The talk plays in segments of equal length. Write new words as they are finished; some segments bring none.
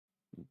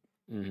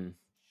Mm-hmm.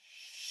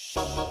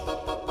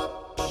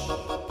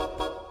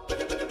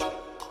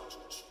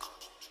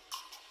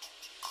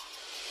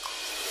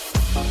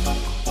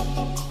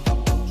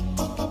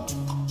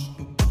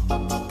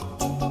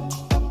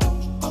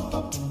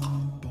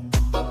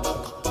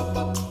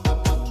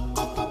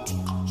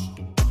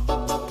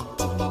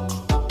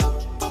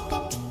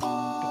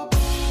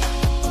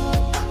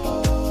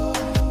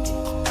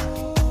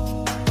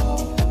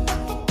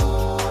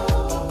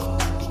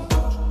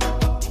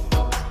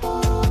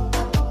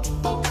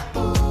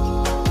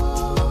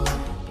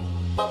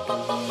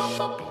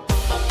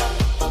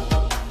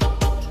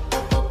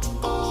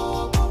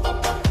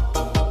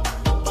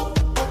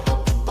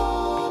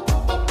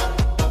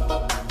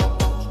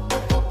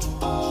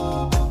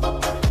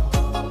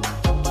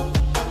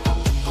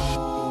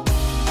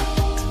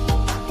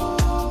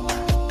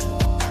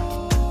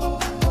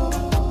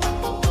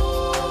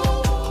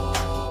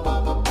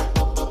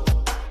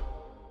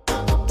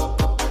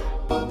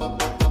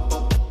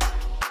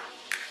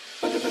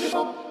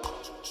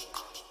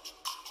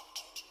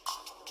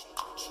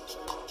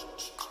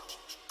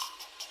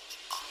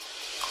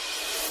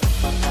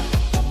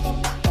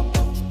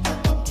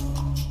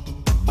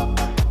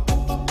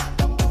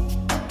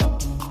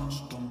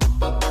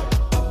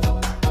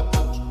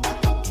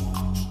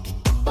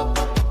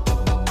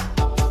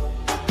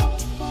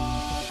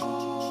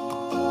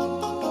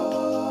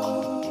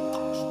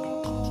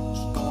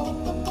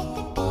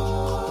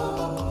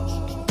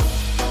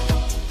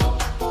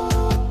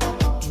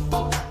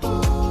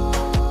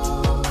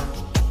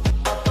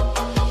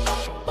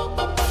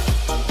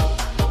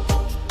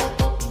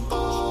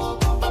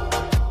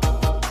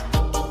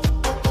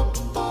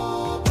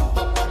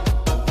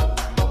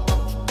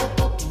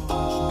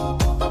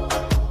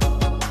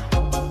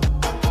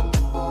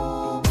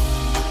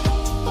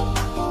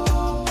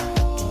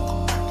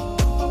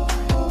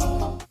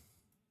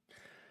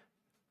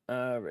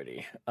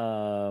 Alrighty.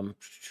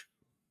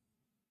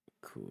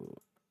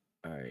 Cool.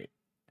 All right.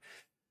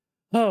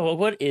 Oh, well,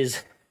 what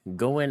is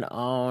going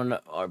on,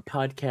 our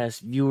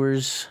podcast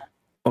viewers?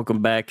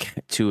 Welcome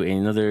back to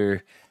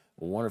another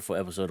wonderful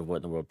episode of What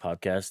in the World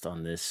podcast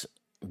on this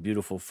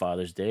beautiful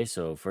Father's Day.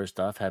 So, first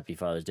off, happy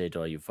Father's Day to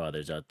all you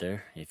fathers out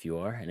there, if you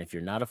are. And if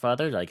you're not a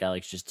father, like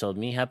Alex just told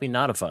me, happy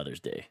not a Father's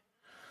Day.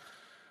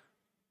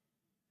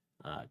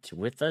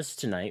 With us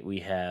tonight, we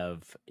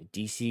have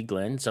DC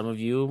Glenn. Some of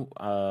you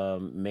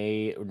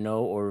may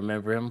know or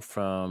remember him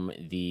from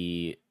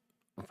the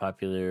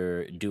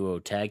popular duo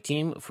Tag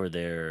Team for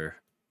their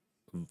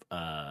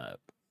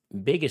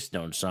biggest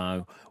known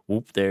song,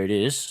 Whoop, There It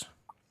Is,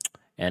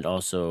 and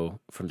also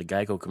from the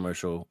Geico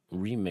commercial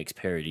remix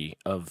parody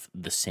of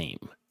the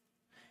same.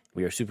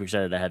 We are super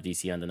excited to have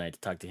DC on tonight to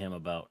talk to him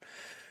about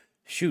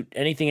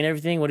anything and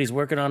everything, what he's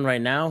working on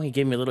right now. He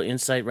gave me a little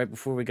insight right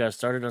before we got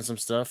started on some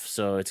stuff,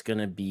 so it's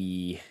gonna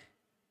be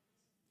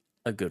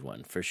a good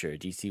one for sure.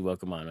 DC,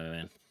 welcome on, my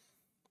man.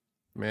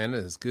 Man,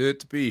 it's good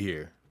to be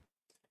here.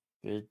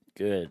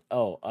 Good.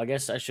 Oh, I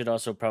guess I should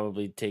also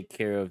probably take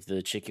care of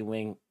the chicken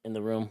wing in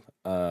the room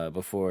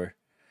before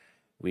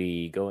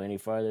we go any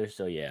farther.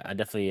 So yeah, I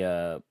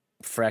definitely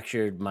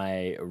fractured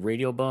my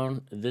radial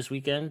bone this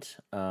weekend.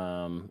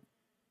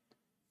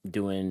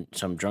 Doing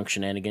some drunk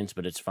shenanigans,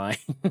 but it's fine.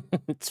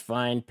 It's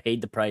fine. Paid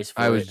the price for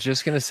it. I was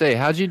just gonna say,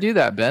 how'd you do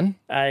that, Ben?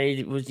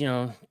 I was,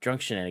 drunk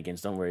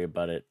shenanigans. Don't worry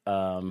about it.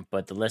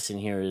 But the lesson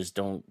here is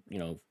don't,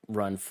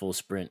 run full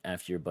sprint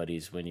after your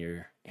buddies when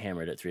you're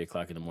hammered at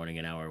 3:00 in the morning,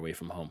 an hour away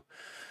from home.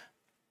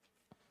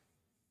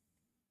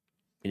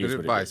 Good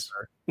advice,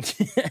 sir.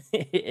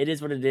 It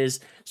is what it is.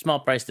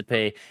 Small price to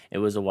pay. It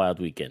was a wild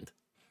weekend.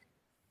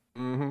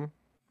 Mm-hmm.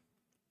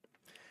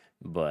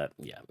 But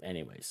yeah,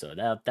 anyway, so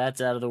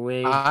that's out of the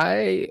way.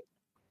 I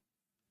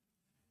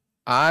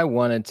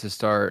wanted to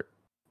start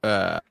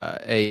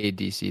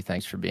AADC.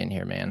 Thanks for being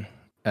here, man.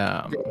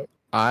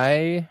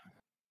 I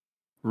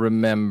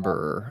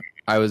remember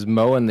I was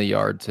mowing the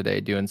yard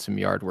today, doing some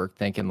yard work,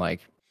 thinking like,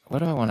 what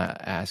do I want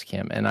to ask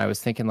him? And I was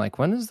thinking like,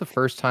 when is the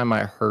first time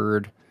I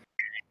heard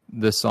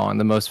the song,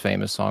 the most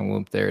famous song,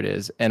 Whoop, There It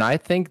Is? And I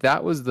think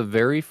that was the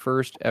very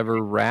first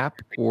ever rap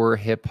or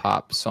hip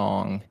hop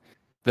song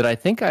that I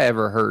think I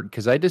ever heard,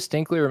 because I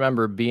distinctly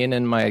remember being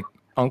in my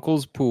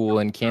uncle's pool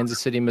in Kansas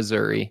City,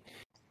 Missouri,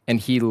 and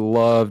he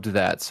loved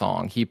that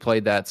song. He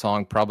played that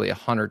song probably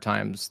 100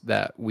 times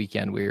that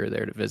weekend we were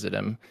there to visit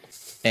him,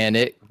 and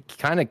it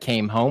kind of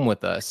came home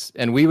with us,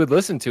 and we would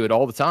listen to it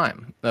all the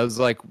time. That was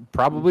like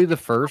probably the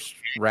first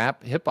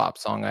rap hip-hop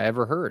song I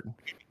ever heard,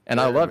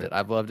 and I loved it.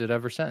 I've loved it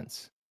ever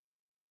since.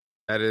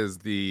 That is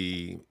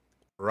the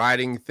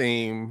writing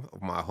theme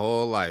of my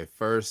whole life.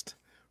 First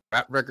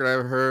rap record I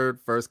ever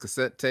heard, first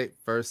cassette tape,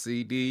 first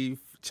CD,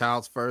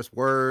 child's first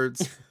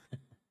words,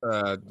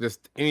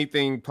 just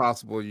anything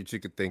possible you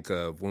could think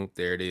of. Whoop,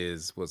 There It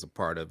Is was a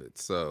part of it.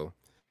 So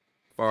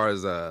as far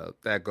as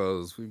that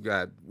goes,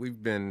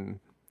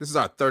 this is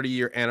our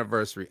 30-year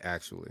anniversary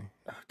actually,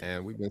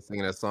 and we've been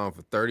singing that song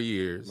for 30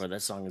 years. Well,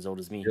 that song is old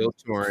as me. Still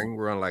touring.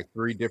 We're on like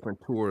 3 different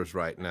tours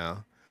right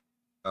now.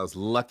 I was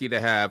lucky to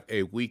have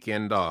a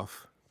weekend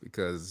off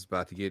because it's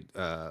about to get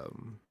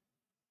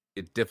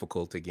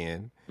difficult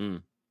again.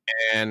 Mm.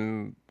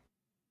 And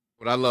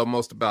what I love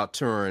most about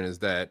touring is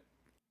that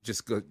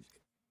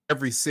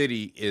every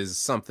city is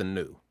something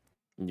new.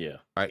 Yeah.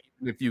 Right.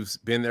 Even if you've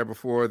been there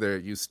before,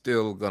 you're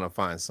still gonna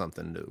find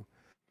something new.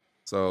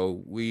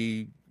 So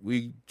we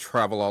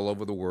travel all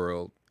over the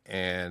world,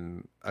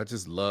 and I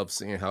just love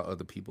seeing how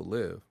other people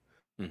live.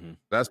 Mm-hmm.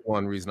 That's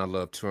one reason I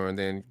love touring.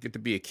 Then get to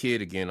be a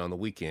kid again on the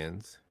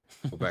weekends.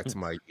 Go back to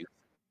my youth.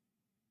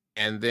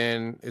 And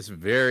then it's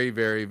very,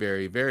 very,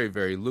 very, very,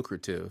 very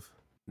lucrative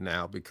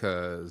now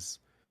because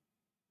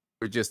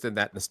we're just in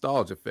that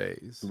nostalgia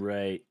phase.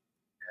 Right.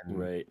 And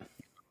Right.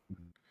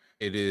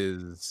 it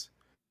is,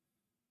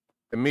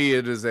 to me,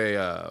 it is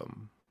a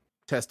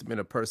testament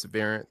of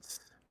perseverance,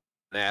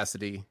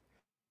 tenacity,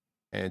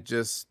 and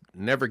just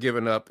never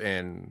giving up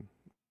and,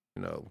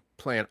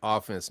 playing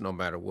offense no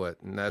matter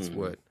what. And that's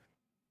what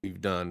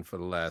we've done for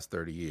the last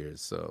 30 years.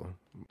 So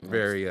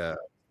very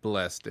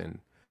blessed and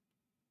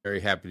very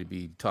happy to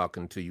be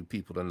talking to you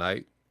people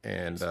tonight.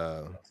 And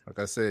like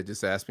I said,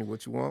 just ask me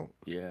what you want.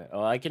 Yeah.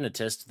 Oh, I can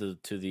attest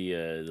to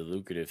the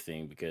lucrative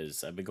thing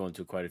because I've been going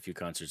to quite a few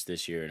concerts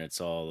this year, and it's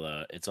all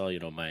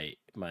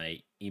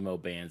my emo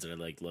bands that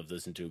I love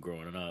listening to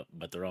growing up,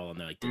 but they're all on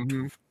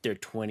their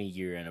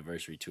 20-year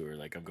anniversary tour.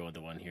 Like I'm going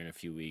to one here in a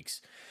few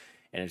weeks,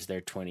 and it's their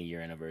 20-year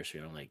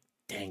anniversary, and I'm like,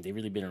 dang, they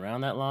really been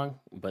around that long?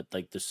 But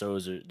like the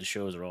shows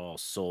are all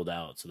sold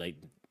out, so like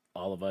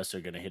all of us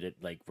are gonna hit it.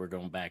 Like we're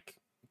going back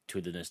to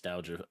the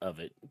nostalgia of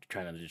it,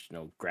 trying to just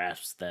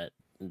grasp that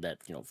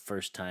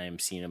first time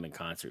seeing them in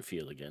concert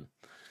feel again.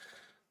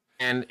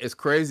 And it's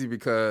crazy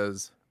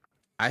because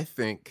I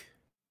think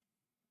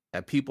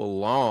that people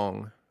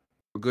long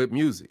for good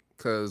music,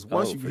 because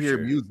once you hear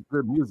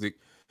good music,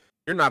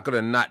 you're not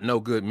gonna not know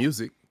good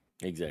music.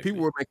 Exactly.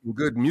 People are making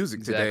good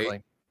music today.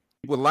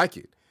 People like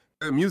it.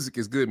 Good music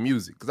is good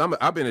music. Because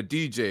I've been a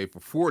DJ for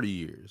 40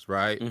 years,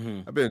 right?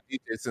 Mm-hmm. I've been a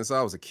DJ since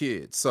I was a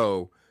kid.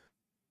 So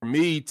for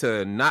me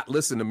to not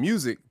listen to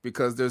music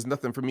because there's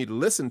nothing for me to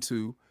listen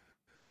to,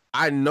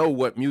 I know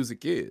what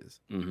music is,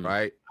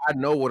 right? I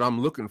know what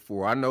I'm looking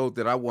for. I know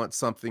that I want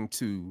something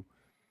to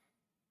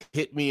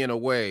hit me in a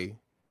way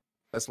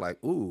that's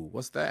like, ooh,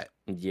 what's that?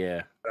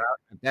 Yeah.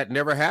 That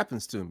never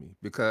happens to me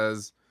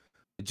because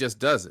it just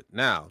doesn't.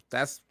 Now,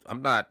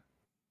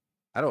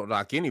 I don't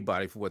knock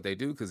anybody for what they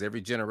do because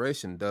every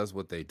generation does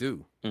what they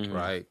do,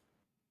 right?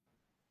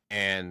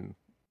 And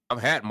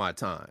I've had my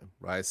time,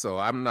 right? So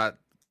I'm not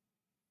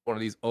one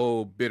of these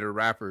old bitter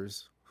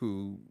rappers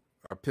who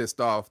are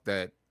pissed off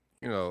that,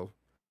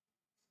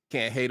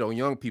 can't hate on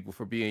young people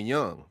for being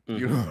young.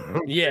 You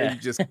know? Yeah.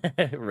 Just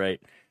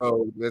right.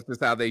 Oh, that's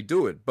just how they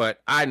do it.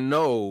 But I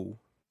know,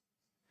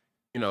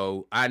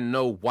 I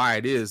know why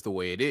it is the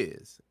way it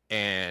is.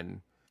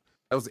 And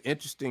that was an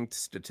interesting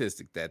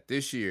statistic that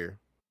this year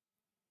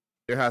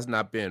there has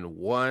not been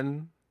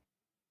one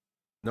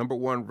number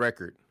one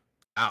record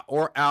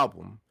or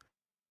album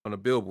on the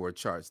Billboard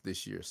charts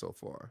this year so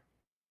far.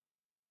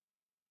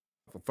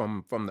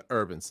 From the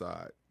urban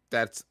side.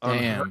 That's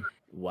unheard of.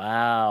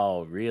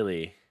 Wow,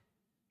 really?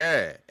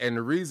 Yeah, and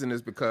the reason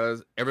is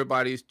because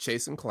everybody's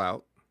chasing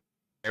clout.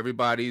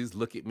 Everybody's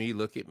look at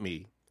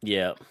me.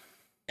 Yeah.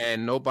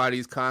 And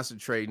nobody's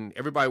concentrating.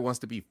 Everybody wants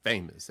to be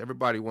famous.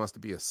 Everybody wants to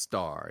be a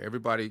star.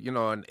 Everybody,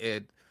 and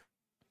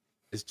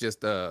it's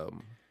just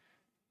I'm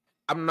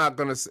not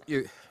gonna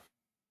say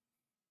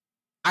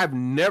I've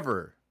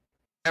never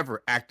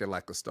ever acted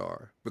like a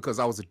star because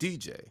I was a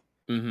DJ.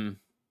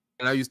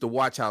 And I used to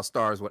watch how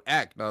stars would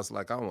act, and I was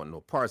like, I don't want no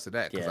parts of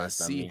that because I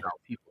see how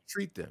people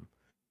treat them.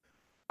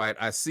 Right?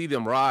 I see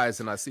them rise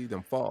and I see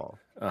them fall.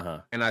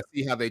 And I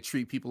see how they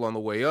treat people on the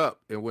way up,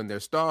 and when they're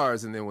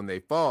stars, and then when they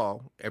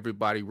fall,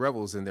 everybody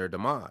revels in their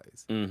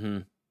demise.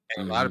 And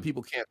a lot of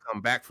people can't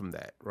come back from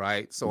that,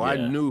 right? So I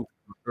knew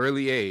from an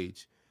early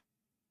age,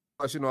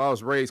 plus, I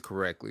was raised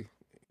correctly,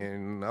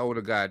 and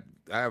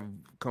I've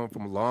come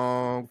from a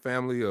long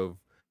family of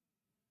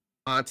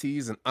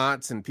aunties and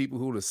aunts and people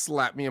who would have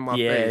slapped me in my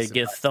face. Yeah,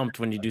 get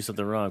thumped when you do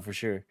something wrong, for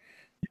sure.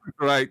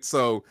 Right.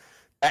 So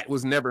that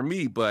was never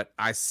me, but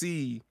I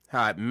see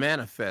how it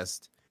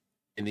manifests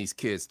in these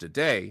kids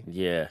today.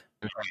 Yeah.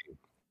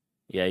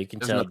 Yeah, you can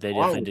tell they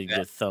definitely did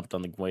get thumped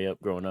on the way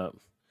up growing up.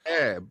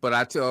 Yeah, but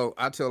I tell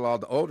all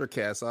the older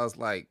cats, I was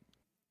like,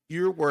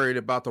 you're worried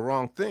about the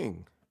wrong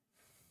thing.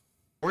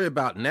 Worry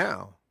about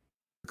now,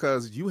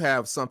 because you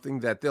have something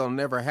that they'll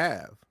never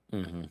have,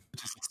 which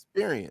is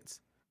experience.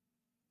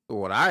 So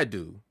what I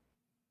do,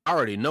 I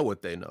already know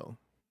what they know.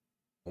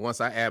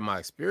 Once I add my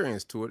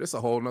experience to it, it's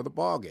a whole nother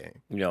ball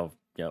game. Yeah,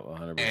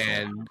 100%.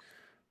 And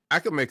I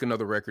could make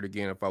another record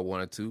again if I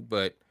wanted to,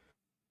 but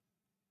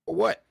for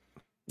what?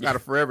 Got a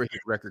forever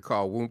hit record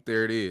called "Whoop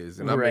There It Is,"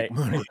 and I make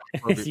money.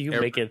 You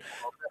make it.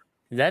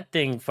 That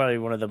thing probably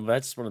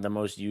that's one of the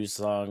most used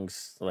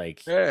songs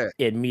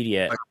in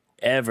media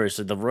ever.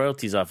 So the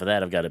royalties off of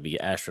that have got to be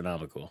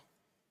astronomical.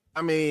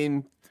 I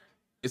mean,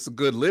 it's a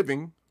good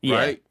living,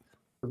 right?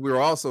 We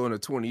were also in a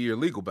 20-year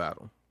legal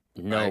battle.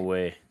 No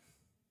way.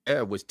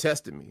 Yeah, which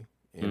tested me,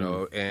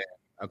 and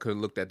I could have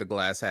looked at the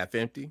glass half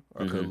empty,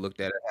 or I could have Mhm.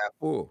 looked at it half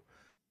full.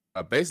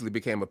 I basically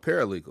became a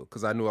paralegal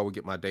because I knew I would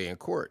get my day in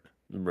court.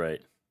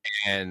 Right.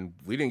 And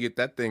we didn't get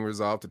that thing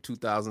resolved to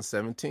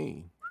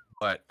 2017.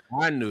 But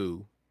I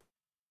knew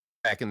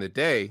back in the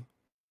day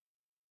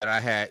that I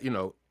had,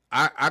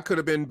 I could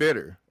have been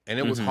bitter. And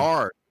it was Mhm.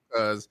 hard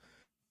because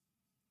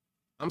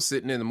I'm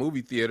sitting in the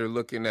movie theater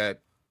looking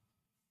at,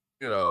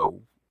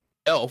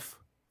 Elf.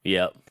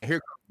 Yep. And here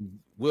comes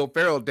Will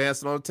Ferrell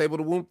dancing on the table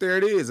of the womb. There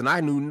it is. And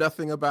I knew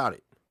nothing about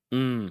it.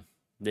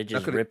 They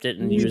just could've ripped it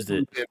and used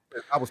it.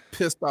 I was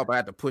pissed off. I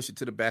had to push it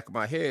to the back of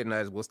my head. And I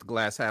was, what's the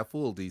glass half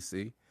full,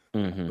 DC?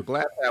 Mhm. The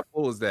glass half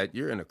full is that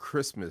you're in a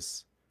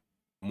Christmas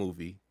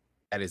movie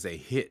that is a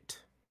hit.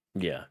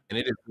 Yeah. And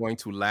it is going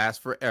to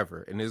last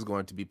forever. And it is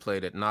going to be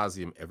played at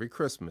nauseum every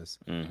Christmas.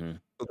 Mhm.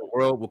 So the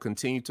world will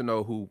continue to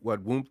know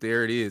what Whoop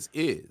There It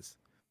Is.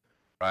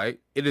 Right?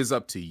 It is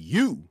up to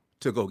you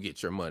to go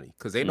get your money.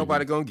 Because ain't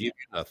nobody going to give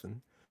you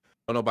nothing.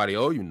 Don't nobody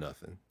owe you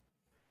nothing.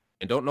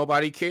 And don't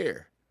nobody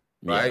care.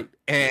 Right?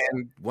 Yeah.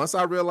 And once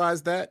I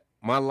realized that,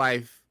 my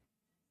life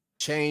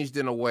changed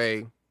in a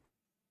way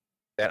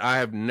that I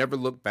have never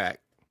looked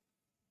back.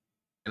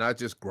 And I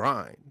just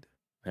grind.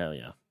 Hell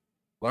yeah.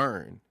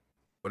 Learn.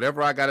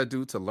 Whatever I got to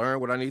do to learn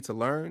what I need to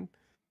learn,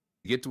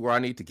 to get to where I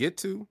need to get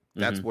to,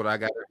 that's what I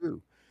got to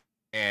do.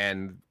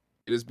 And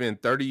it has been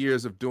 30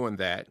 years of doing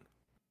that.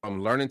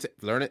 I'm learning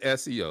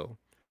SEO,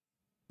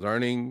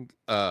 learning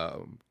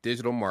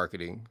digital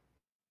marketing,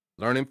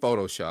 learning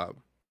Photoshop,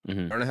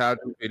 learning how to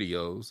do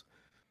videos,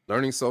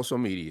 learning social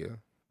media,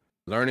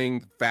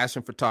 learning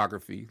fashion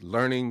photography,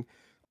 learning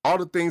all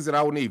the things that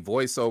I would need.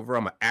 Voiceover.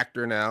 I'm an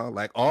actor now.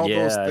 Like all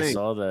those things. I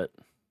saw that.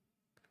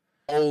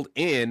 Old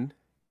in,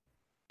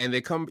 and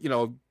they come.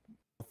 My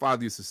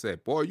father used to say,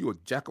 "Boy, you a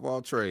jack of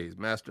all trades,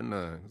 master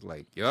none." It's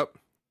like, yep.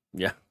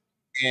 Yeah.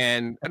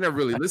 And I never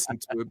really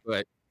listened to it,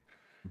 but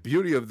the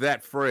beauty of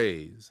that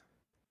phrase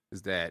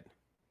is that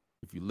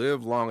if you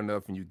live long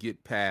enough and you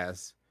get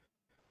past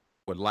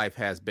what life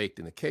has baked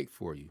in the cake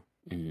for you,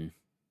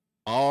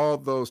 all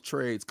those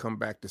trades come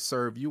back to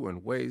serve you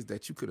in ways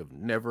that you could have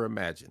never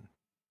imagined.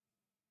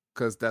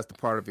 Because that's the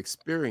part of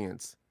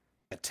experience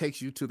that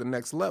takes you to the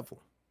next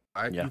level,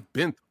 right? Yeah. You've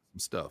been through some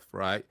stuff,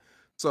 right?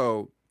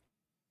 So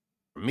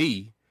for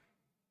me,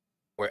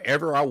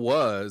 wherever I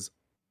was,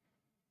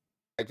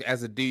 like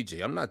as a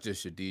DJ, I'm not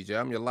just your DJ.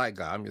 I'm your light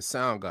guy. I'm your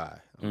sound guy.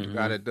 I'm the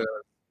guy that does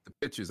the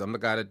pictures. I'm the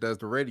guy that does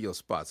the radio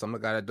spots. I'm the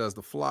guy that does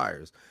the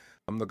flyers.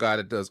 I'm the guy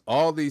that does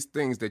all these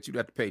things that you'd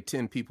have to pay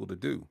 10 people to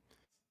do.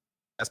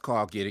 That's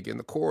called getting in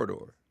the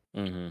corridor.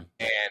 And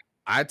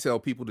I tell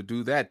people to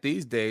do that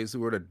these days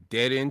who are at a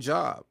dead-end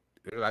job.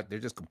 They're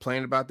just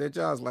complaining about their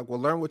jobs. Like, well,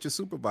 learn what your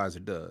supervisor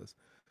does.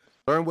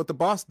 Learn what the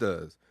boss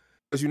does.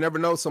 Because you never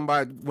know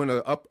somebody, when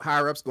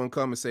higher up's going to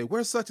come and say,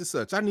 where's such and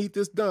such? I need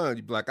this done.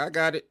 You'd be like, I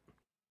got it.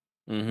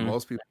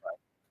 Most people are like,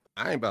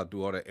 I ain't about to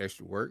do all that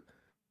extra work.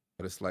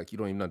 But it's like, you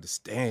don't even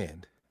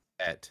understand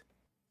that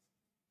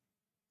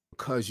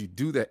because you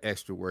do that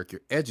extra work,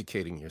 you're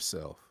educating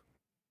yourself.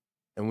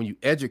 And when you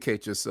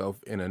educate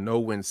yourself in a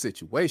no-win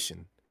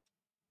situation,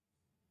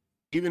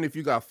 even if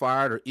you got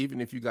fired or even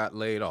if you got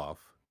laid off,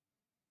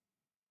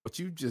 what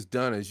you've just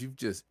done is you've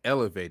just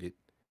elevated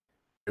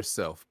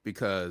yourself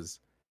because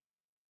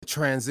the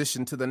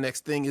transition to the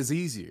next thing is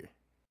easier.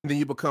 And then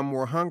you become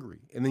more hungry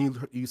and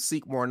then you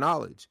seek more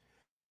knowledge.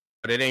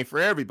 But it ain't for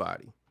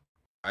everybody,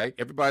 right?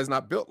 Everybody's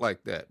not built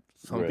like that.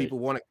 Some people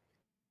want it.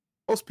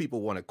 Most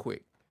people want it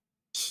quick.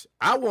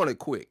 I want it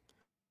quick,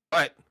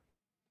 but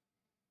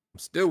I'm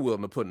still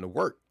willing to put in the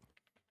work.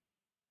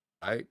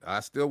 Right? I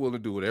still willing to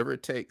do whatever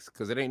it takes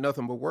because it ain't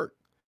nothing but work.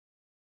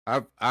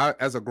 I,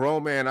 as a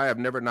grown man, I have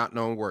never not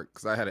known work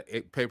because I had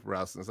a paper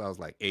route since I was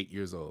like 8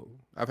 years old.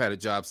 I've had a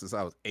job since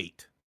I was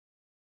 8.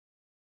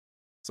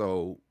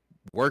 So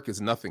work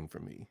is nothing for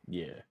me.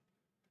 Yeah.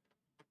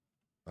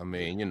 I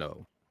mean,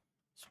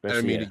 Especially,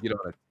 I mean to get on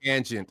a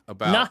tangent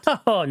about.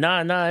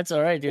 No, it's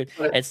all right, dude.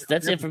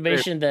 That's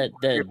information that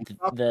because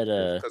I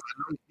know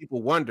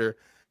people wonder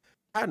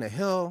how in the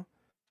hell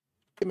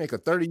you make a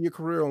 30-year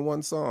career on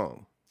one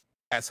song.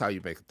 That's how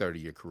you make a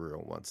 30-year career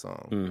on one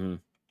song.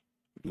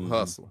 You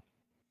hustle.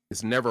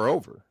 It's never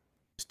over.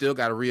 You still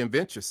got to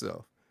reinvent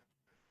yourself.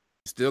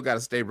 You still got to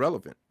stay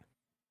relevant.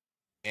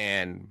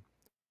 And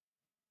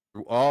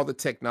through all the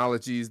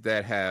technologies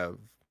that have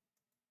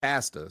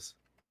passed us,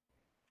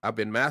 I've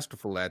been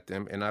masterful at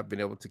them, and I've been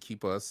able to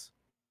keep us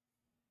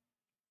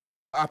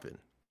popping,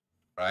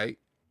 right?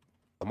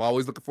 I'm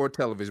always looking for a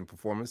television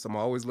performance. I'm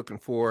always looking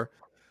for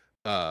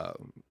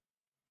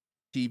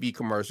TV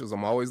commercials.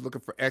 I'm always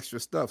looking for extra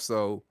stuff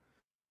so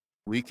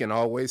we can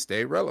always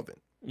stay relevant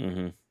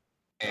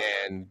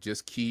and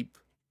just keep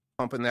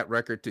pumping that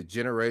record to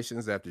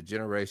generations after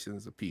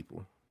generations of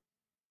people.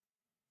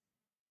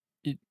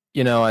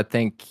 I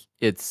think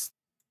it's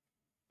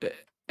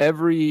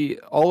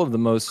all of the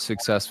most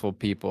successful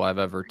people I've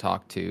ever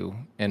talked to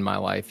in my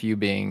life, you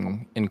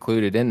being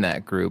included in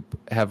that group,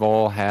 have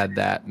all had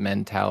that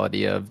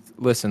mentality of,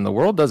 listen, the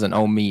world doesn't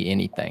owe me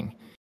anything.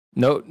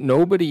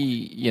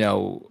 Nobody,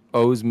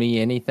 owes me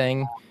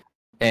anything.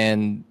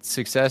 and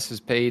success is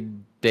paid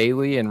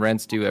daily and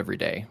rent's due every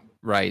day,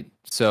 right?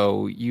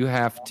 So you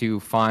have to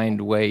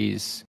find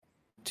ways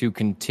to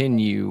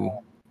continue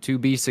to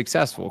be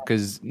successful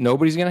because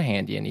nobody's going to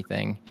hand you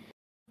anything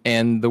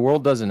and the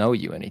world doesn't owe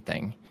you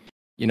anything.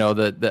 You know,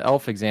 the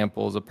elf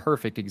example is a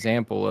perfect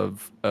example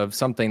of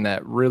something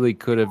that really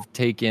could have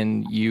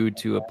taken you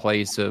to a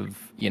place of,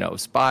 you know,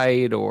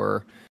 spite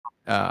or,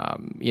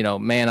 you know,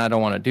 man, I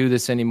don't want to do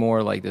this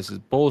anymore. Like, this is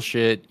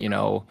bullshit. You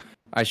know,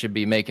 I should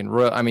be making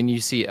I mean,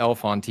 you see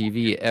Elf on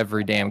TV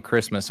every damn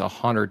Christmas,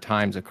 100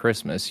 times a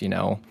Christmas, you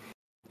know.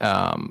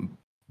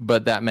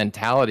 But that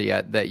mentality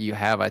that you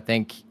have, I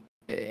think,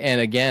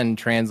 and again,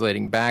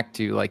 translating back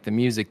to like the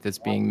music that's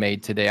being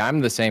made today,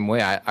 I'm the same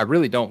way. I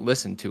really don't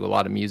listen to a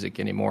lot of music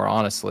anymore,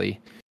 honestly.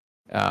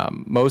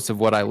 Most of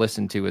what I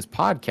listen to is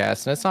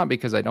podcasts, and it's not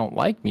because I don't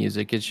like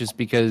music. It's just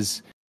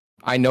because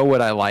I know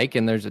what I like,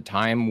 and there's a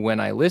time when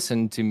I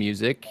listen to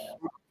music,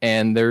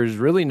 and there's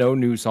really no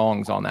new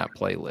songs on that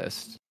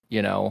playlist,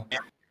 you know.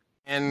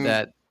 And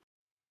that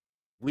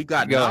we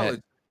got Go knowledge.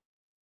 ahead.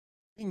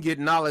 We can get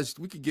knowledge.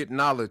 We could get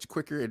knowledge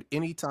quicker at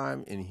any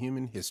time in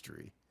human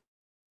history.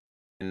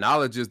 And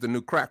knowledge is the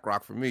new crack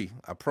rock for me.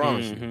 I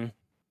promise you.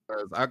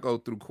 Because I go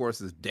through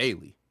courses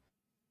daily.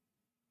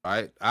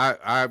 Right?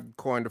 I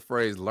coined the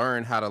phrase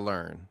 "learn how to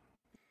learn."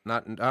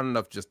 Not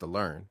enough just to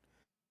learn.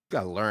 You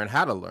got to learn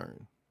how to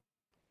learn.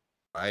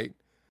 Right?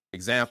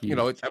 Example. You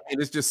know, I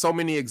mean, it's just so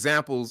many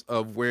examples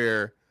of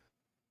where.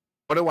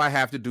 What do I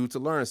have to do to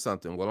learn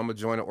something? Well, I'm gonna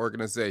join an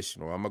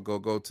organization, or I'm gonna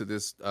go to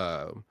this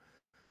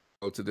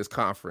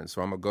conference,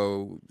 or I'm gonna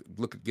go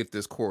get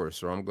this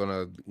course, or I'm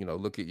gonna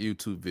look at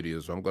YouTube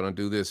videos, or I'm gonna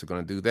do this, or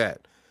gonna do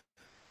that.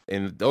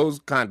 And those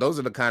are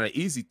the kind of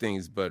easy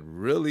things, but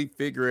really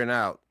figuring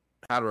out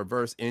how to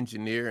reverse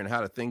engineer and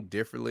how to think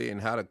differently and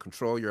how to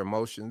control your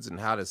emotions and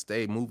how to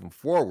stay moving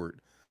forward,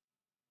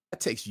 that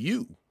takes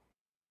you,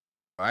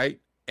 right?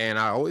 And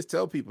I always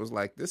tell people, it's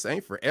like, this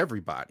ain't for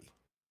everybody.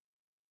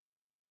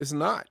 It's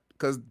not,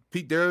 because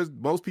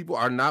most people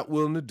are not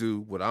willing to do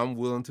what I'm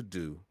willing to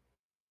do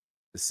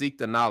to seek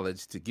the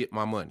knowledge to get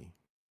my money.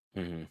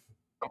 I'm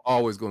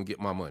always going to get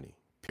my money,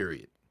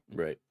 period.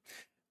 Right.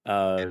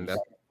 And that's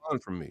fun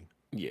for me.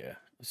 Yeah.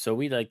 So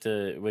we like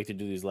to do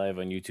these live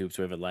on YouTube,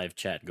 so we have a live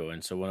chat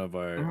going. So one of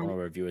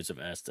our viewers have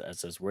asked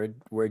us,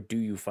 where do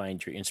you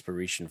find your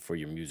inspiration for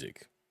your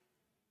music?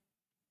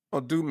 I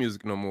don't do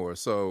music no more.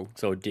 So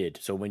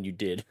when you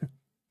did.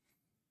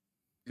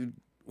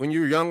 When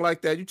you're young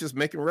like that, you're just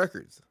making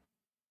records.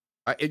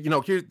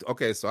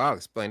 So I'll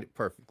explain it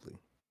perfectly.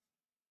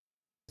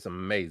 It's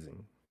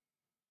amazing.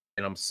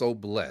 And I'm so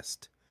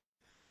blessed.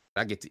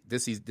 I get to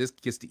this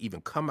gets to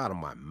even come out of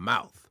my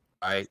mouth,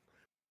 right?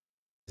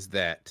 Is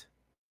that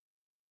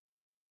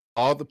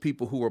all the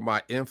people who were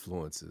my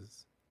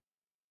influences,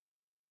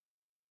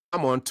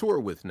 I'm on tour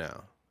with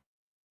now.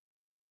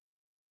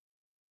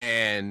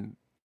 And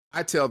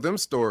I tell them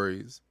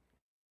stories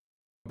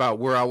about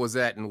where I was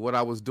at and what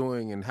I was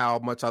doing and how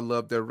much I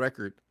loved their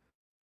record.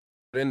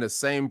 But in the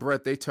same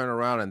breath, they turn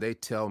around and they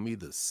tell me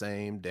the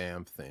same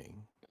damn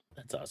thing.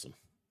 That's awesome.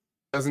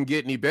 Doesn't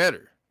get any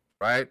better,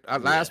 right?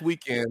 Last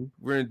weekend,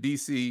 we're in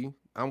DC.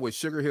 I'm with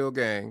Sugar Hill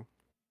Gang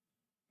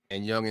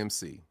and Young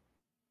MC,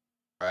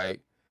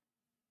 right?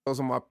 Those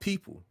are my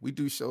people. We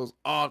do shows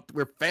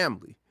we're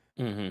family.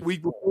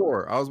 Week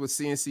before, I was with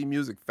CNC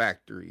Music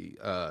Factory,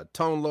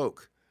 Tone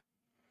Loc,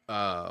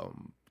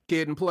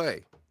 Kid and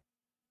Play.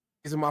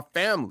 These are my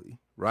family,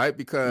 right?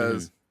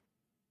 Because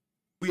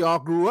we all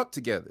grew up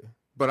together.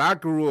 But I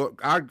grew up,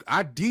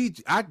 I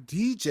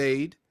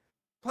DJ'd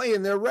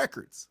playing their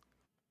records.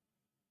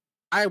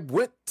 I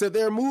went to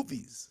their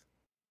movies,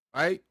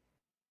 right?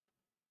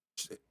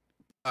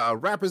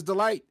 Rapper's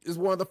Delight is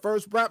one of the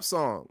first rap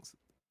songs.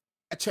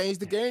 I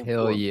changed the game.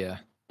 Hell yeah.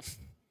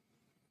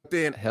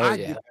 Then I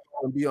get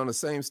to be on the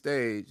same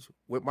stage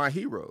with my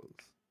heroes,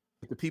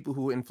 with the people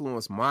who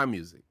influenced my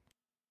music.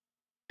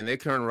 And they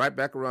turned right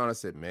back around and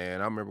said, man,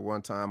 I remember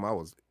one time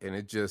and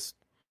it just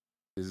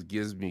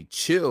gives me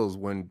chills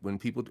when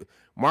people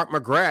Mark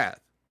McGrath,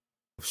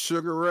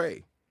 Sugar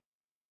Ray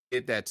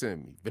did that to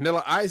me.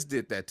 Vanilla Ice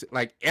did that to,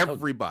 like,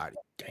 everybody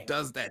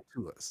does that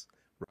to us,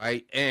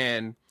 right?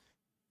 And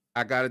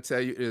I got to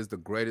tell you, it is the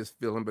greatest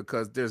feeling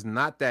because there's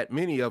not that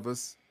many of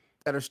us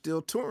that are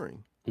still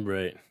touring.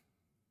 Right.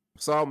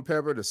 Salt and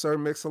Pepper to Sir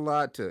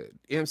Mix-a-Lot to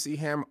MC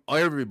Hammer,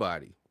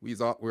 everybody.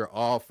 We're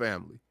all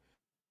family.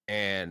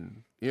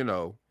 And,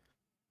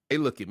 they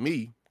look at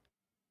me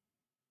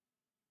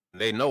and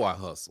they know I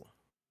hustle,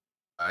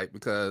 right?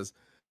 Because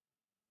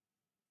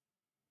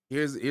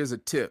here's a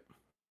tip.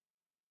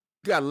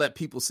 You got to let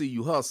people see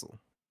you hustle.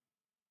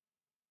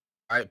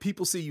 All right?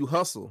 People see you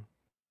hustle.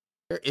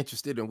 They're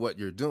interested in what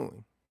you're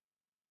doing.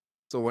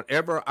 So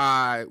whenever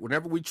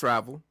we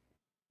travel,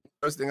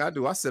 first thing I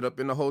do, I sit up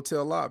in the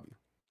hotel lobby.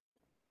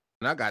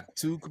 And I got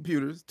 2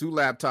 computers, 2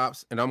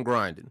 laptops, and I'm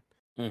grinding.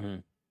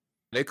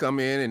 They come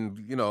in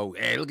and,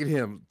 hey, look at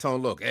him,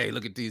 Tone Loc. Hey,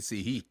 look at DC.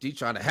 He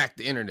trying to hack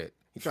the internet.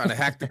 He's trying to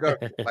hack the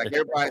government. Like,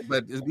 everybody,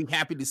 but we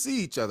happy to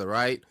see each other,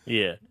 right?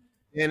 Yeah.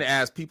 then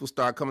as people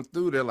start coming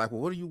through, they're like,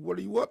 well, what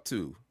are you up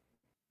to?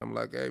 I'm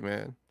like, hey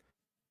man,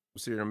 I'm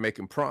sitting here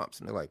making prompts.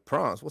 And they're like,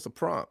 prompts? What's a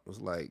prompt? It was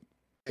like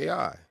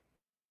AI.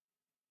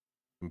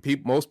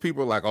 And most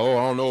people are like, oh,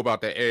 I don't know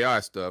about that AI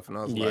stuff. And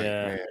I was like,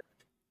 man,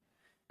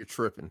 you're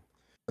tripping.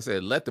 I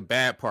said, let the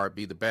bad part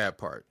be the bad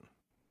part.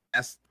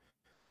 That's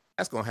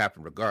gonna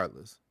happen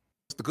regardless.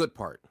 What's the good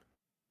part?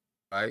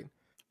 Right?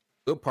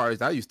 Good part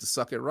is I used to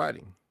suck at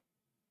writing.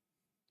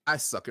 I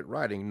suck at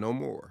writing no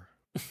more.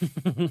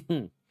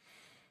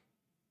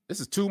 This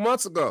is 2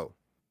 months ago.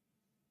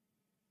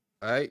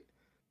 Right?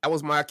 That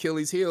was my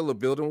Achilles heel of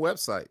building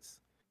websites.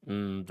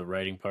 The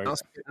writing part. I was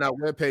spitting out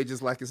web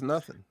pages like it's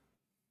nothing.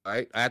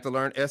 Right? I had to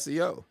learn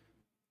SEO.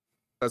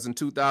 Because in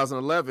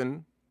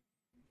 2011,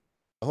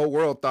 the whole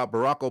world thought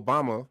Barack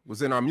Obama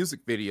was in our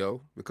music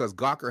video because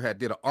Gawker had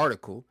did an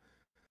article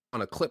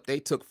on a clip they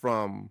took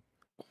from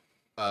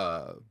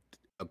a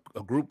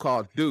group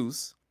called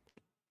Deuce.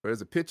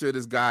 There's a picture of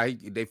this guy.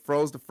 They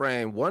froze the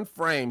frame. One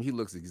frame, he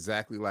looks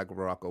exactly like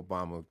Barack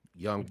Obama,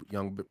 young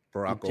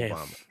Barack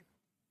Obama.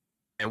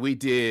 And we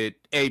did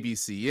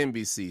ABC,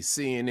 NBC,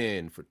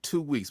 CNN for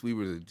 2 weeks. We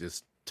were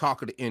just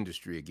talking to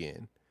industry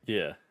again.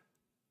 Yeah.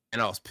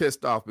 And I was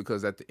pissed off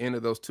because at the end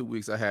of those 2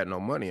 weeks, I had no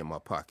money in my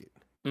pocket.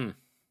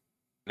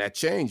 That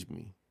changed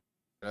me.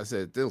 And I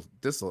said,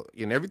 this will,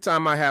 and every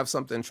time I have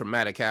something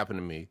traumatic happen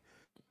to me,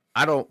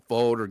 I don't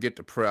fold or get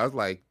depressed. I was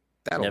like,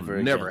 that'll never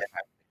happen.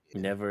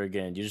 Never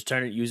again. You just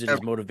use it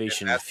as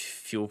motivation,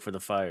 fuel for the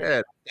fire.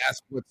 Yeah,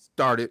 that's what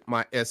started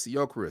my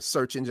SEO career,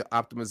 search engine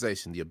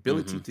optimization, the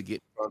ability to get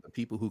in front of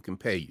people who can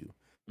pay you,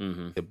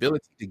 the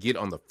ability to get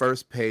on the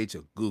first page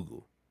of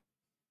Google,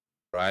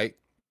 right?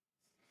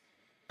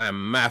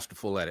 I'm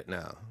masterful at it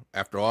now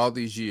after all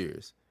these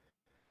years.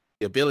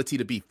 The ability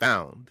to be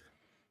found.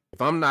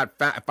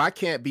 If I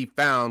can't be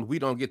found, we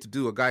don't get to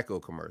do a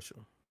Geico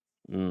commercial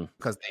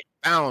because they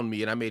found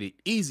me and I made it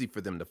easy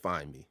for them to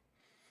find me.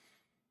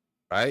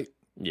 Right?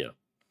 Yeah.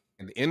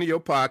 At the end of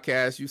your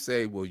podcast, you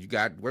say, well, you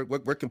got,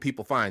 where can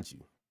people find you?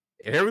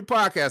 In every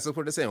podcast, that's what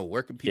they're saying. Well,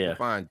 where can people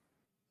find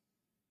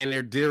you?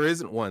 And there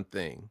isn't one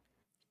thing.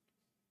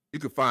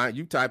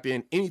 You type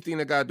in anything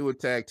that got to do with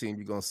tag team,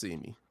 you're going to see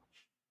me.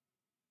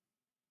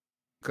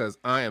 Because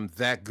I am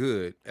that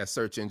good at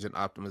search engine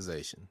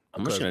optimization.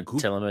 I'm just going to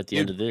tell them at the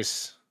end of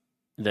this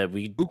that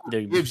Google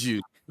gives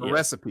you the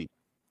recipe,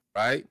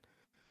 right?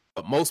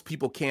 But most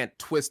people can't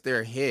twist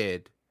their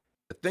head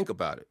to think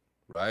about it.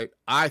 Right,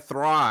 I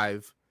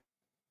thrive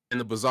in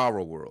the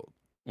Bizarro world.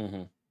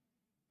 For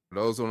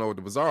those who don't know what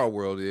the Bizarro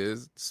world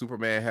is,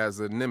 Superman has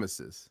a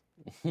nemesis.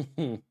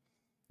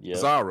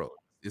 Bizarro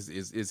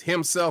is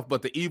himself,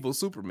 but the evil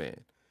Superman.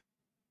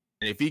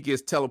 And if he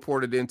gets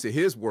teleported into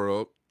his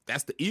world,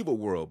 that's the evil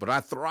world. But I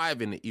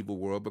thrive in the evil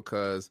world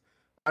because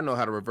I know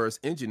how to reverse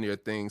engineer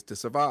things to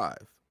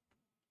survive.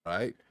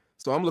 Right,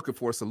 so I'm looking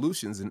for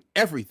solutions in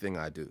everything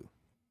I do,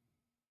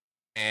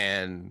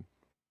 and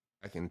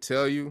I can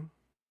tell you,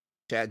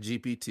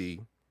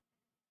 ChatGPT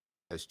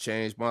has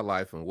changed my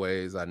life in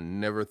ways I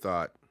never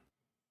thought.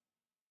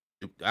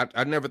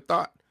 I never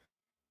thought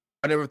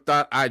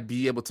I'd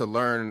be able to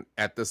learn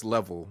at this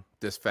level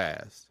this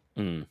fast.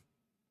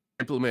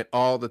 Implement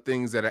all the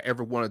things that I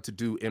ever wanted to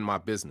do in my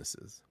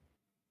businesses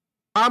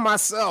by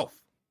myself.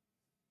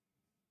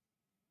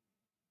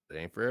 It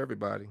ain't for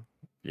everybody.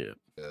 Yeah,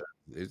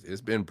 it's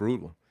been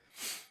brutal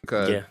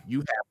because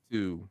you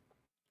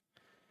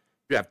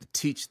have to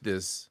teach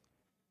this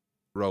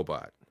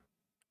robot.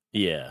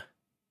 Yeah.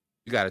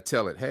 You got to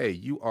tell it, hey,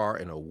 you are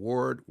an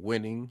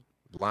award-winning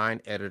line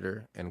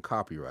editor and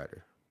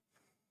copywriter.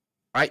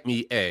 Write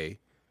me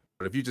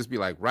but if you just be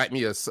like, write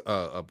me a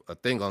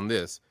thing on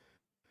this,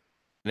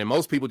 and then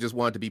most people just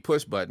want it to be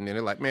push button, and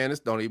they're like, man, this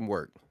don't even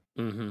work.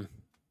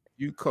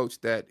 You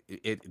coach that.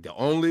 The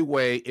only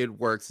way it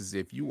works is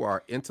if you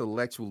are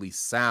intellectually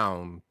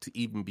sound to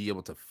even be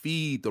able to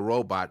feed the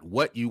robot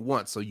what you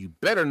want. So you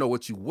better know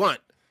what you want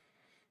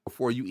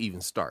before you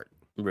even start.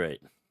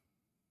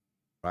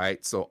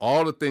 Right. So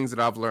all the things that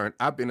I've learned,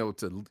 I've been able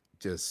to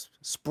just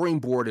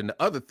springboard into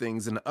other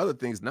things and the other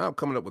things. Now I'm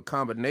coming up with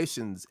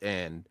combinations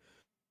and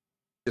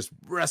just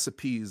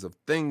recipes of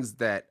things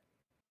that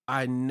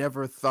I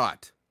never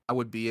thought I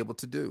would be able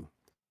to do.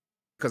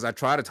 Because I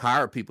try to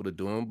hire people to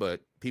do them,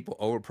 but people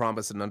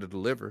overpromise and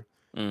underdeliver.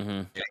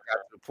 And it got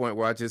to the point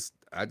where I just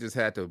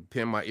had to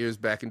pin my ears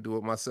back and do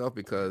it myself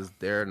because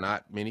there are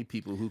not many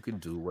people who can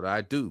do what I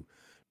do.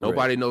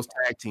 Nobody knows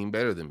tag team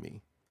better than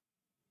me.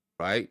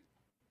 Right.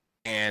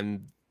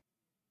 And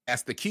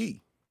that's the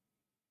key.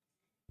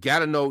 Got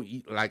to know,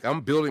 like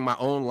I'm building my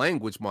own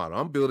language model.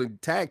 I'm building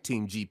tag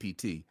team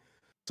GPT.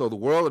 So the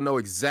world will know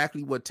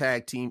exactly what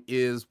tag team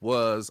is,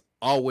 was,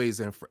 always,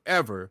 and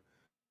forever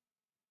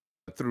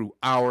through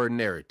our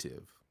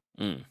narrative.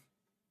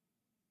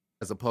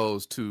 As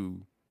opposed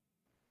to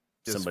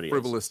just somebody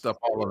frivolous stuff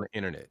all on the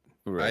internet.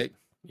 Right?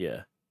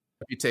 Yeah.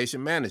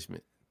 Reputation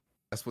management.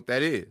 That's what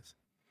that is.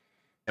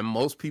 And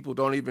most people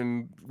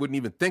wouldn't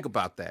even think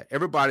about that.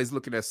 Everybody's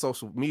looking at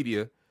social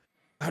media.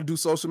 I do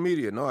social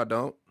media. No, I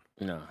don't.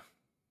 No.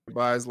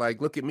 Everybody's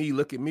like, look at me,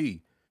 look at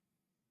me.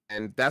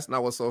 And that's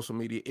not what social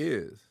media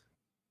is.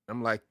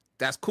 I'm like,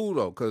 that's cool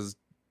though, because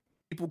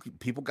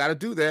people got to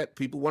do that.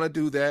 People want to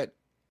do that.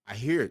 I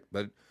hear it,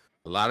 but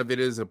a lot of it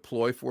is a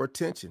ploy for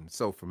attention.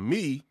 So for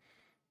me,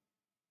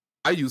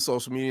 I use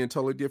social media in a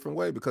totally different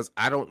way because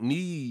I don't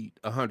need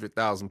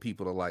 100,000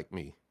 people to like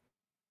me.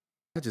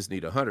 I just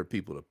need 100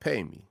 people to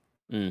pay me.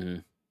 Mm-hmm.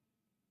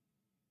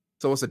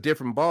 So it's a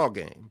different ball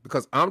game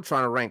because I'm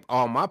trying to rank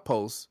all my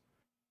posts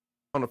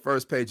on the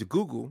first page of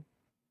Google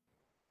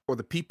for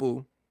the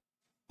people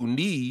who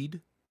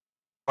need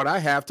what I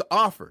have to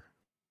offer,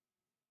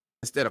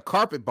 instead of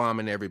carpet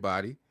bombing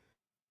everybody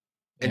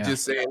and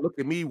just saying, look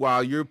at me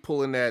while you're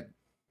pulling that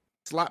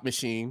slot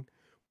machine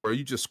where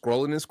you just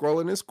scrolling and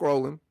scrolling and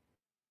scrolling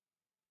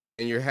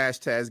and your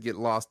hashtags get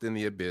lost in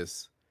the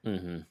abyss.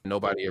 Mm-hmm.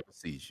 Nobody ever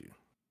sees you.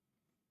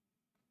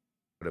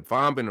 But if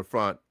I'm in the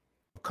front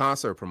of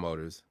concert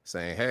promoters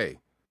saying, hey,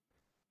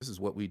 this is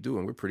what we do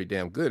and we're pretty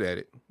damn good at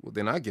it, well,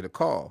 then I get a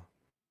call.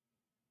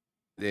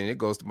 Then it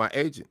goes to my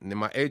agent, and then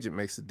my agent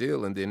makes a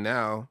deal, and then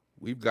now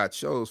we've got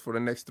shows for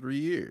the next 3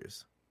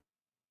 years.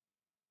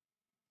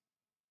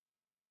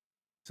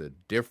 It's a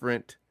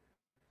different.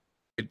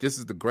 This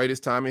is the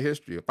greatest time in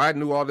history. If I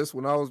knew all this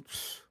when I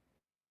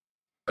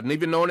didn't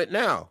even knowing it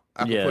now,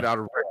 I could put out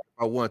a record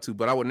if I want to,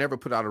 but I would never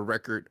put out a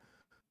record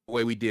the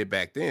way we did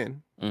back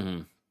then.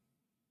 Mm-hmm.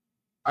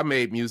 I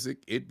made music;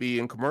 it'd be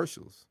in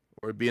commercials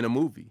or it'd be in a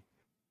movie.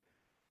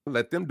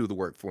 Let them do the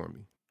work for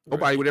me.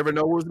 Nobody would ever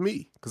know it was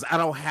me because I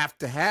don't have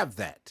to have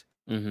that.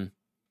 Mm-hmm.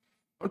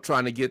 I'm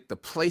trying to get the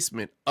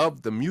placement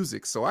of the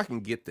music so I can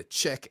get the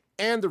check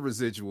and the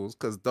residuals,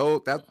 because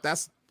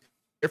that's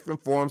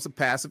different forms of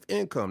passive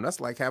income.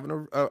 That's like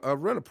having a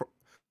rental.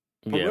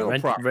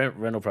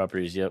 Rental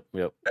properties. Yep.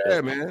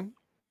 Yeah, man.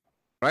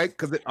 Right,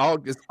 because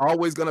it's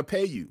always gonna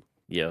pay you.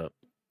 Yep,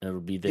 it'll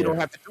be there. You don't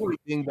have to do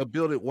anything but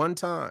build it one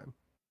time.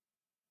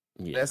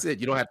 Yeah. That's it.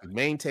 You don't have to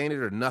maintain it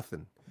or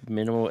nothing.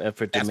 Minimal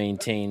effort to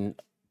maintain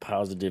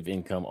positive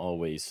income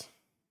always.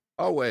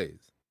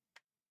 Always.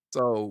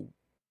 So,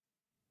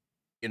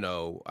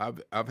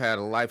 I've had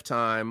a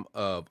lifetime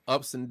of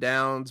ups and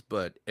downs,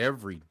 but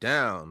every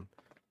down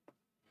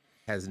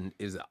is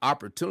an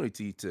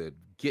opportunity to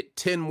get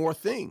 10 more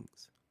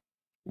things.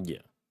 Yeah.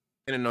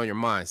 Depending on your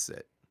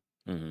mindset.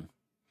 Mm-hmm.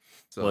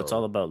 So it's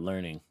all about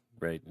learning,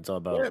 right? It's all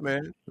about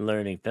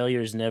learning.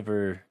 Failure is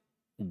never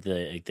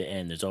the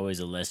end. There's always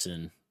a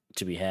lesson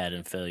to be had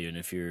in failure. And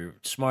if you're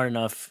smart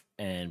enough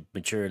and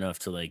mature enough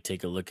to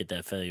take a look at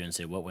that failure and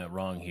say, what went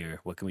wrong here?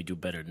 What can we do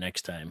better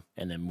next time?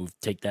 And then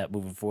take that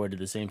moving forward to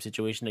the same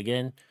situation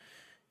again,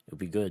 it'll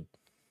be good.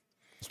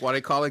 That's why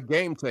they call it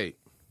game tape.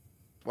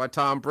 That's why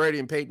Tom Brady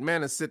and Peyton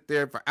Manning sit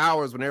there for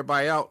hours when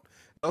everybody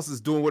else is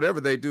doing whatever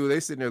they do.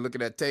 They sitting there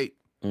looking at tape.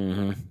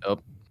 Mm-hmm. Yep.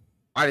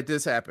 Why did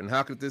this happen?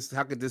 How could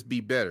this be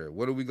better?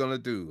 What are we gonna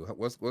do?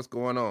 What's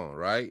going on,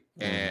 right?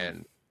 Mm-hmm.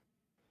 And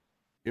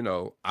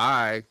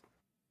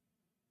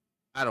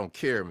I don't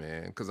care,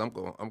 man, because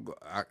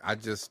I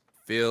just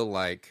feel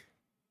like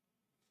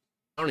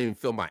I don't even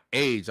feel my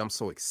age. I'm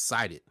so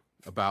excited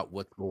about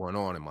what's going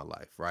on in my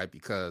life, right?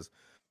 Because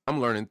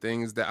I'm learning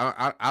things that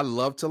I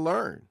love to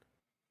learn.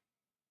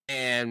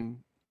 And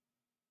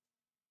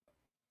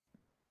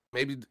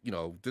maybe,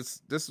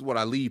 this is what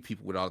I leave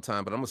people with all the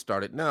time, but I'm going to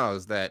start it now,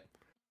 is that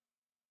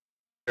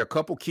there are a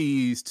couple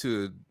keys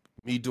to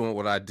me doing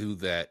what I do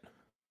that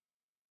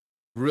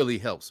really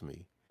helps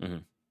me. Mm-hmm.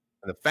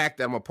 And the fact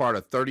that I'm a part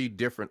of 30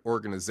 different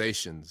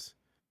organizations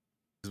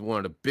is one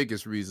of the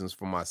biggest reasons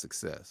for my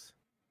success.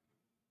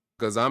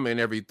 Because I'm in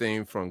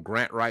everything from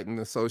grant writing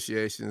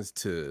associations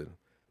to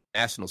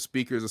National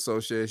Speakers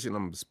Association.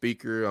 I'm a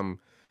speaker. I'm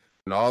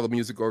in all the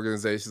music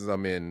organizations.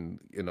 I'm in,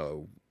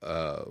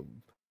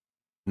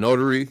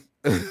 Notary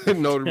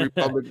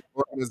Public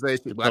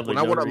Organization. Like when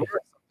I want to learn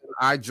something,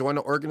 I join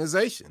an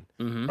organization,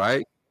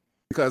 right?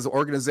 Because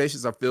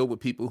organizations are filled with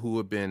people who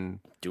have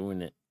been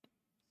doing it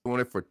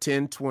for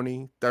 10,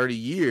 20, 30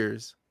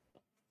 years,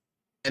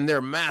 and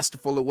they're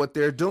masterful at what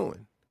they're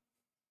doing,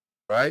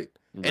 right?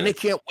 And they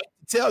can't wait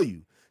to tell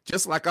you.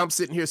 Just like I'm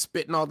sitting here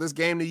spitting all this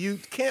game to you,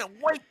 couldn't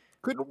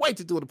wait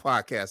to do the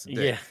podcast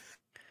today. Yeah.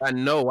 I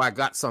know I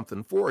got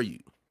something for you,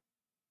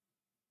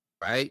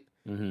 right?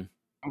 Mm-hmm.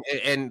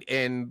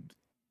 And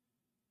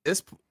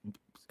it's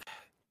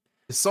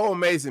so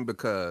amazing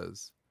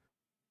because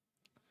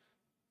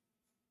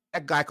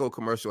that Geico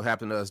commercial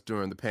happened to us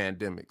during the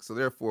pandemic, so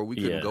therefore we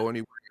couldn't go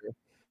anywhere.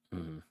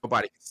 Mm-hmm.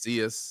 Nobody could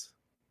see us.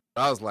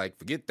 I was like,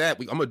 forget that.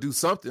 I'm gonna do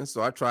something.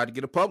 So I tried to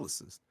get a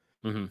publicist.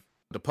 Mm-hmm.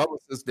 The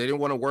publicist, they didn't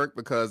want to work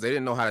because they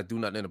didn't know how to do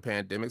nothing in the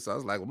pandemic. So I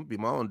was like, I'm gonna be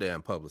my own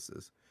damn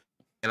publicist.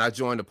 And I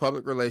joined the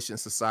Public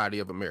Relations Society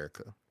of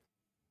America.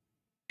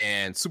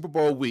 And Super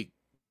Bowl week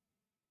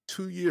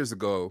 2 years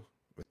ago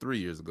or 3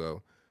 years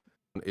ago,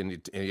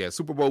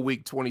 Super Bowl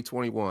week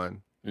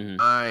 2021,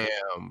 I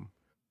am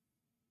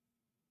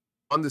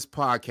on this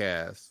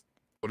podcast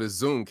or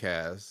this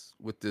Zoomcast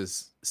with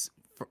this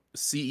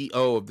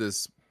CEO of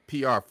this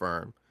PR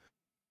firm.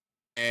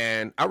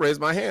 And I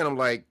raised my hand. I'm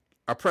like,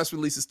 our press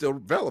release is still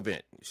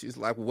relevant. She's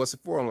like, well, what's it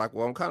for? I'm like,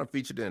 well, I'm kind of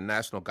featured in a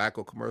National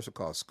Geico commercial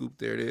called Scoop.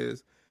 There it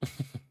is.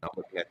 I'm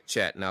looking at the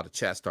chat. Now the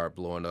chat started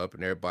blowing up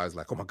and everybody's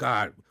like, oh my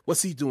God,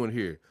 what's he doing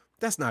here?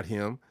 That's not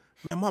him.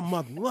 Man, my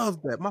mother loves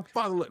that. My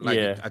father, like,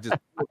 I just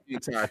the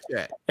entire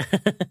chat.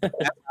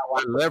 That's how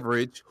I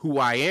leverage who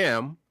I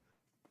am,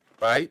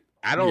 right?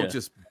 I don't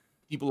just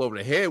people over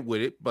the head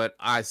with it, but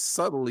I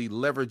subtly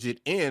leverage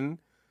it in.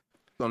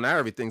 So now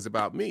everything's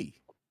about me.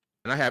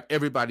 And I have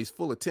everybody's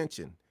full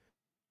attention.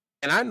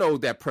 And I know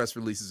that press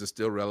releases are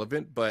still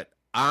relevant, but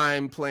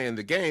I'm playing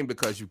the game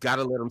because you got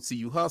to let them see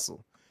you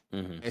hustle.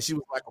 And she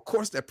was like, of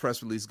course that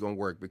press release is going to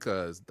work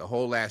because the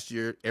whole last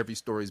year, every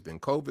story's been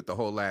COVID. The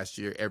whole last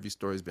year, every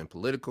story's been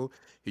political.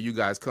 Here you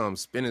guys come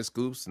spinning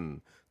scoops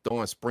and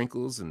throwing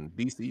sprinkles and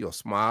DC, you'll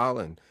smile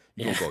and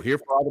you'll go here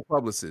for all the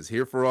publicists,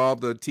 here for all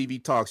the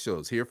TV talk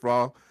shows, here for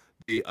all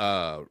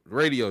the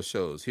radio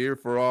shows, here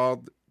for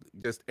all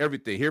just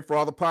everything, here for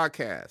all the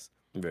podcasts.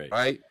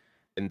 Right.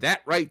 And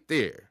that right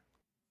there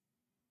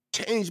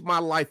changed my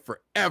life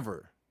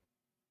forever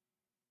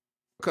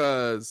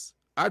because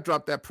I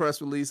dropped that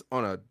press release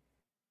on a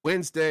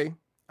Wednesday.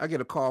 I get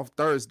a call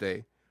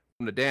Thursday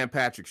from the Dan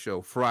Patrick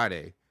Show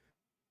Friday.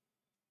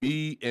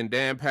 Me and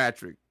Dan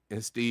Patrick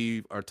and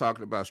Steve are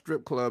talking about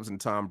strip clubs and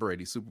Tom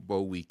Brady Super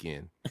Bowl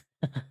weekend.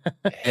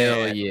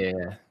 Hell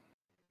yeah.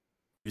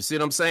 You see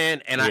what I'm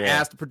saying? And I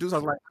asked the producer, I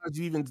was like, how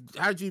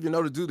did you even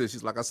know to do this?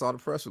 She's like, I saw the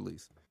press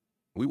release.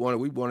 We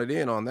wanted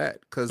in on that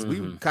because we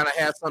kind of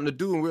had something to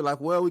do. And we are like,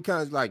 well, we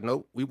kind of like,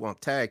 nope, we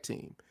want tag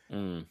team.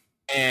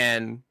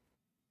 And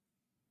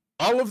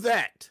all of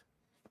that,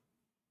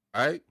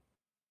 right,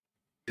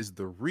 is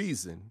the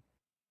reason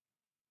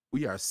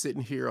we are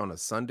sitting here on a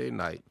Sunday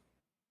night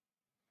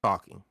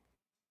talking.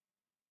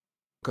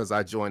 Because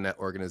I joined that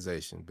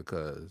organization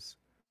because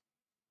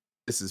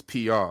this is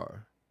PR.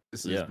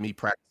 This is me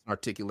practicing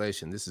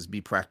articulation. This is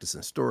me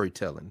practicing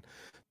storytelling.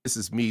 This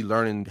is me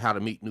learning how to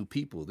meet new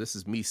people. This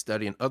is me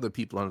studying other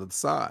people on the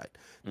side.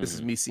 This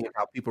is me seeing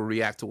how people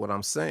react to what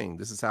I'm saying.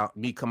 This is how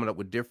me coming up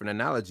with different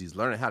analogies,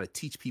 learning how to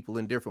teach people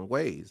in different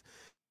ways.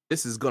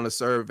 This is going to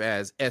serve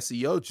as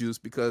SEO juice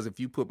because if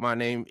you put my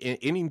name in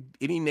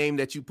any name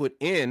that you put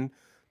in,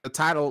 the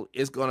title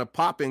is going to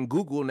pop in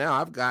Google. Now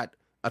I've got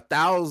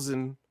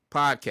 1,000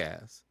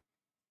 podcasts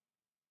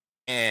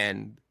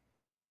and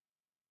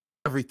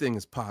everything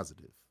is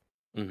positive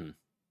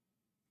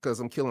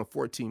because I'm killing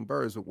 14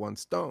 birds with one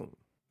stone.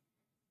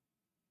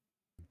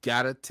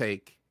 Gotta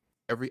take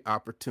every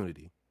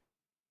opportunity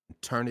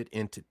and turn it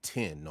into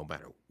 10 no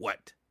matter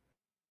what.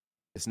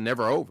 It's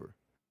never over.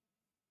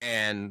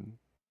 And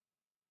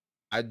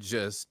I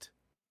just,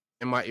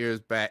 in my ears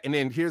back. And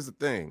then here's the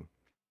thing.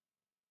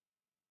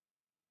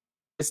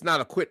 It's not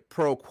a quid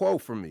pro quo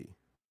for me.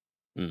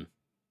 Like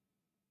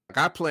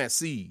I plant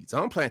seeds. I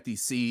don't plant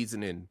these seeds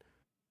and then,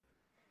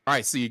 all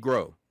right, seed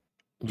grow.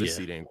 This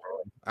seed ain't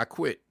growing. I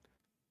quit.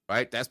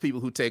 Right? That's people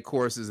who take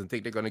courses and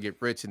think they're going to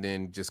get rich and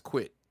then just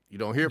quit. You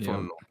don't hear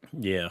from them.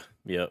 Yeah.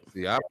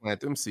 See, I plant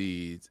them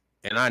seeds.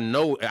 And I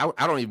know,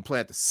 I don't even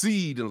plant the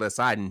seed unless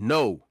I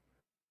know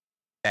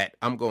that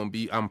I'm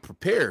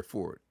prepared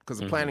for it.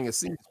 Because planting a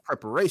seed is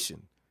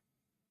preparation.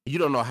 You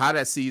don't know how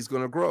that seed is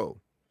going to grow.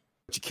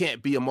 But you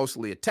can't be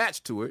emotionally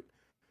attached to it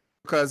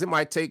because it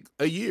might take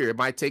a year. It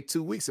might take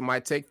 2 weeks. It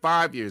might take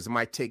 5 years. It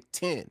might take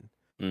 10.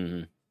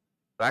 But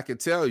I can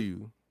tell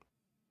you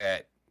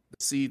that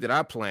the seed that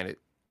I planted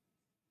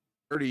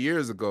 30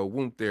 years ago,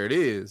 whoop, there it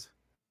is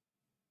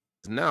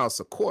now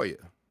Sequoia.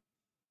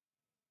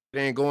 It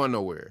ain't going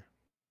nowhere.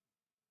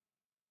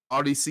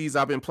 All these seeds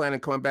I've been planting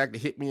coming back to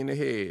hit me in the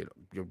head.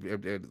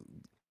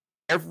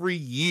 Every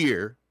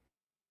year,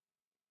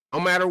 no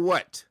matter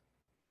what,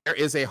 there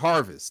is a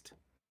harvest.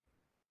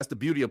 That's the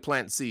beauty of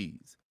planting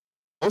seeds.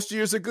 Most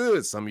years are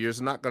good. Some years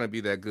are not going to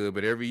be that good,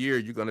 but every year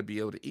you're going to be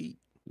able to eat.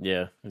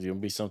 Yeah, there's going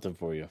to be something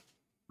for you.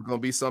 It's going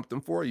to be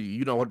something for you.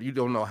 You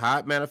don't know how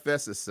it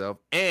manifests itself.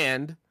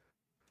 And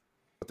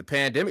but the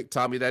pandemic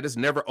taught me that it's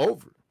never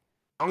over.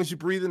 As long as you're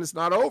breathing, it's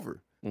not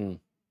over.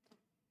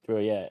 Sure,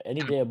 yeah.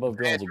 Any day above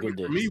ground is a good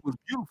day. For me, it was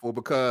beautiful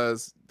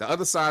because the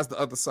other side's the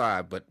other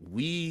side, but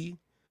we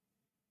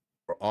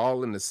were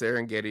all in the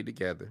Serengeti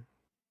together.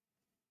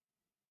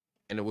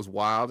 And it was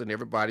wild, and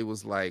everybody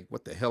was like,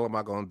 what the hell am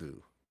I going to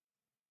do?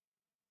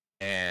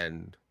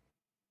 And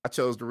I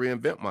chose to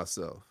reinvent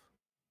myself.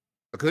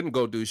 I couldn't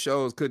go do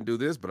shows, couldn't do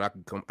this, but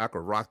I could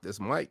rock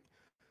this mic.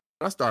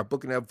 I started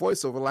booking that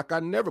voiceover like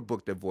I never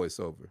booked that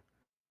voiceover.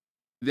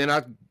 Then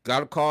I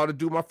got a call to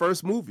do my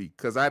first movie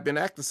because I've been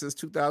acting since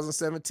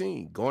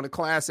 2017, going to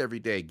class every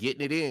day,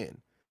 getting it in,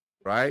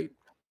 right?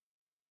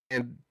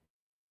 And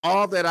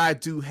all that I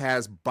do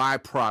has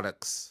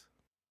byproducts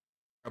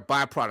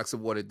of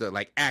what it does,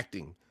 like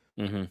acting.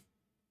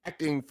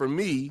 Acting for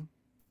me,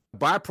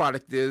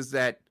 byproduct is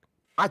that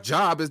my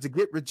job is to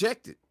get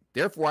rejected.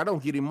 Therefore, I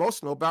don't get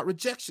emotional about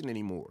rejection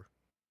anymore.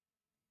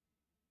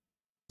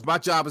 My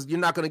job is you're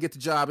not going to get the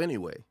job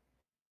anyway.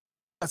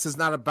 This is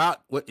not about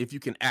if you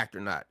can act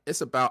or not.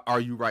 It's about are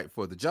you right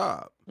for the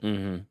job?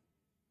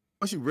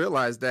 once you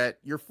realize that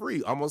you're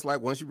free, almost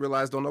like once you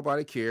realize don't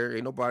nobody care,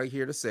 ain't nobody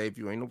here to save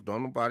you,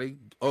 don't nobody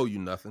owe you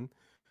nothing.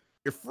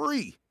 You're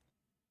free.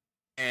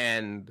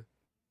 And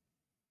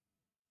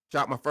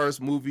shot my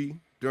first movie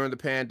during the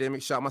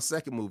pandemic, shot my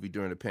second movie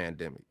during the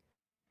pandemic.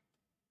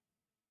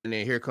 And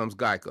then here comes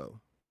Geico.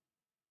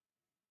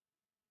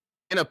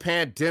 In a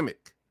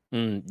pandemic.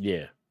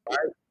 Yeah. Right?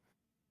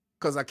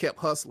 Because I kept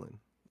hustling,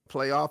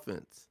 play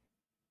offense.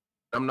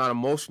 I'm not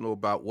emotional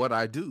about what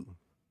I do.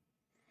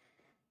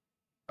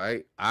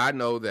 Right? I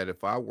know that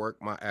if I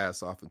work my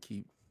ass off and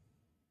keep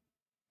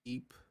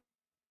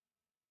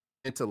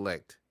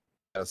intellect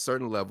at a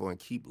certain level and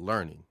keep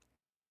learning,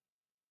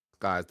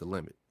 sky's the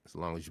limit as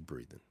long as you're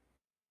breathing.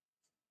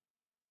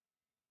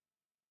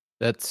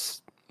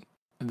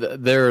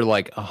 There are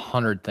like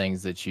 100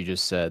 things that you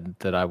just said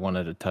that I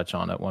wanted to touch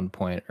on at one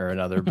point or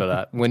another.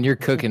 But when you're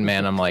cooking,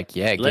 man, I'm like,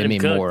 yeah, give me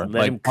more.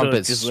 Like pump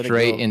it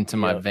straight into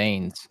my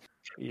veins.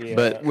 Yeah.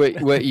 But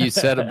what you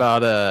said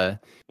about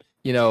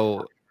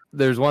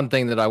there's one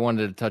thing that I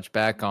wanted to touch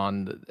back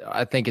on.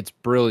 I think it's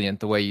brilliant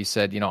the way you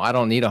said, I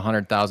don't need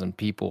 100,000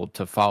 people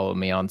to follow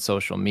me on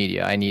social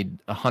media. I need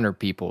 100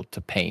 people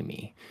to pay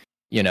me,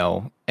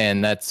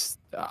 and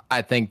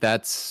I think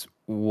that's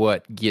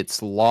what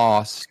gets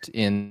lost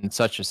in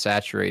such a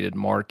saturated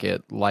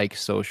market like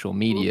social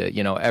media.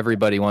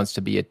 Everybody wants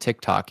to be a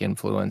TikTok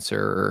influencer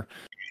or,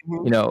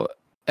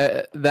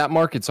 that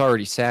market's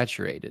already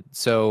saturated.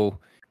 So,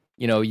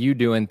 you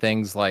doing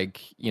things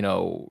like,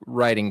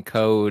 writing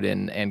code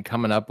and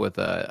coming up with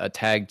a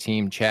tag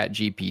team chat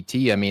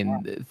GPT. I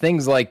mean,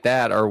 things like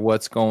that are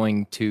what's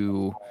going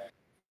to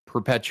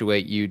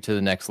perpetuate you to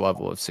the next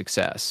level of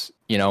success,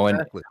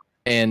 Exactly.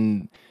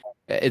 and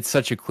it's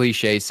such a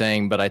cliche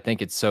saying, but I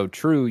think it's so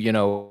true.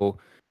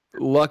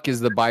 Luck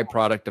is the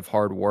byproduct of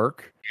hard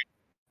work.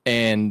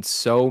 And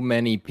so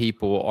many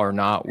people are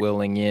not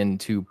willing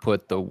to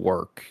put the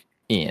work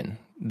in.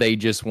 They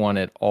just want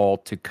it all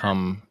to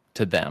come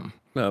to them.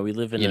 Well, we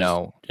live in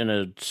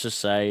a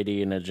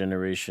society, in a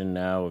generation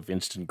now of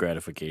instant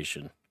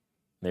gratification.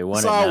 They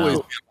want it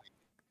now.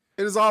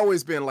 It has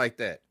always been like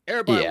that.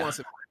 Everybody wants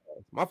it.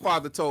 My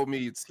father told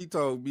me,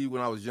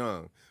 when I was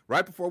young,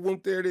 right before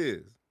Whoop There It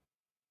Is,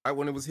 right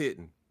when it was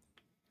hitting,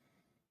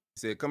 he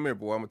said, come here,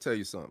 boy, I'm going to tell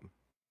you something.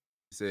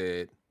 He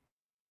said,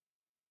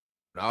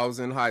 when I was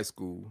in high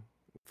school,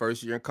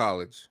 first year in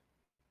college,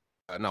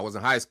 and I was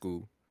in high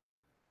school,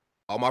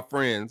 all my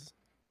friends,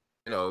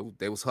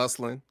 they was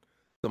hustling.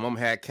 Some of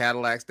them had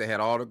Cadillacs. They had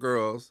all the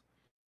girls.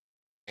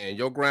 And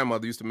your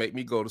grandmother used to make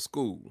me go to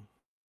school.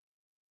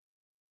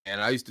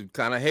 And I used to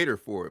kind of hate her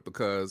for it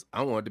because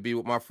I wanted to be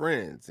with my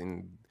friends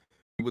and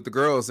be with the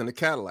girls in the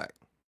Cadillac.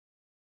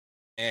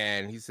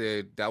 And he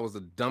said that was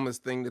the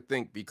dumbest thing to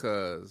think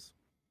because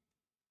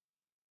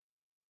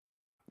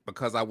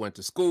I went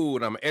to school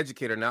and I'm an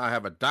educator. Now I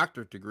have a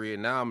doctorate degree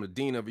and now I'm the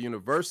dean of a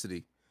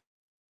university.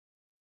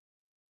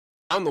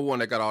 I'm the one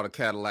that got all the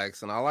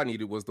Cadillacs and all I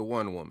needed was the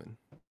one woman.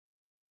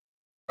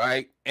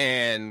 Right?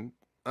 And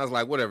I was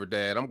like, whatever,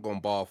 Dad, I'm going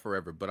to ball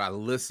forever. But I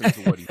listened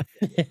to what he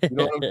said. You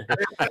know what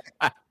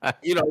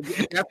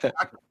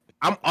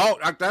I'm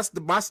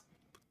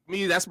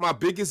saying? That's my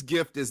biggest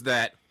gift is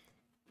that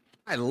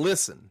I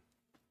listen.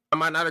 I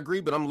might not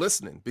agree, but I'm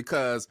listening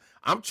because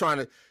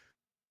there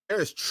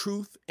is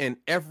truth in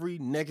every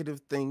negative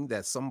thing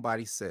that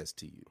somebody says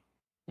to you.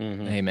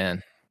 Mm-hmm.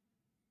 Amen.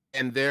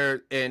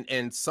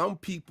 And some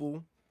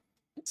people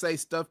say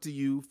stuff to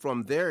you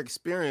from their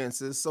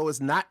experiences, so it's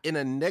not in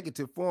a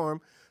negative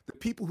form. The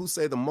people who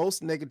say the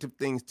most negative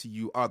things to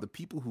you are the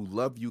people who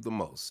love you the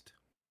most.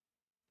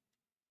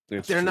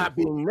 They're not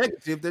being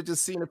negative. They're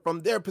just seeing it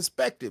from their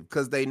perspective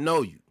because they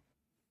know you,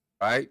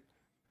 right?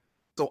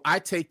 So I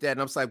take that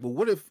and I'm like, well,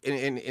 what if,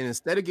 and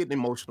instead of getting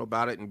emotional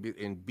about it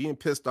and being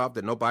pissed off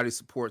that nobody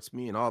supports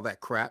me and all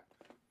that crap,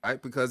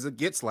 right? Because it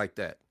gets like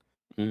that.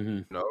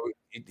 Mm-hmm.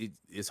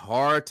 It's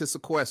hard to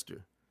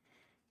sequester,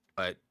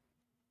 but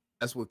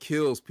that's what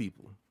kills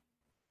people.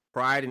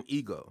 Pride and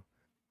ego.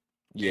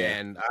 Yeah.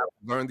 And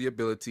I've learned the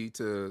ability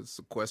to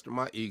sequester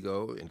my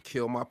ego and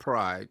kill my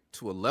pride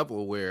to a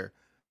level where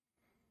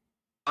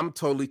I'm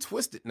totally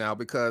twisted now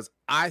because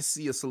I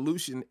see a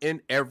solution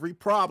in every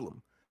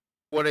problem.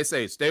 What they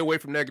say, stay away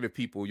from negative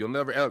people. You'll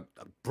never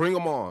bring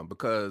them on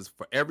because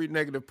for every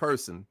negative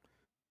person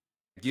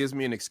that gives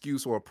me an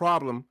excuse or a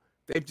problem,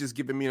 they've just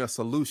given me a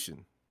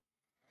solution.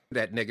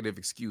 That negative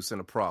excuse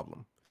and a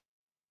problem.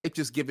 They've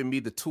just given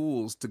me the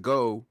tools to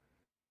go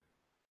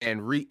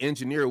and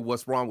re-engineer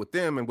what's wrong with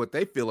them and what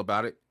they feel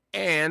about it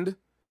and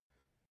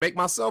make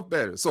myself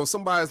better. So if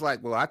somebody's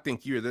like, well, I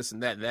think you're this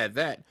and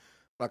that,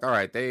 like, all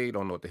right, they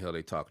don't know what the hell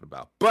they're talking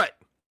about. But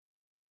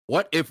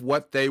what if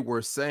what they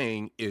were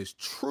saying is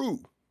true?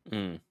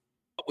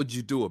 What would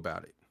you do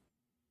about it?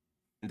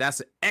 And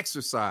that's an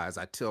exercise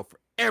I tell for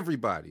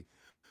everybody.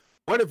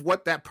 What if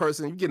what that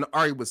person, you get in an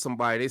argument with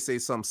somebody, they say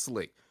something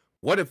slick.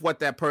 What if what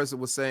that person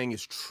was saying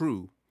is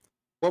true?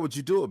 What would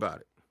you do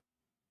about it?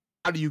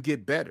 How do you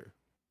get better?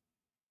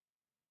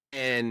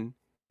 And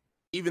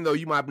even though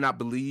you might not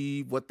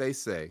believe what they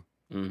say,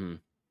 be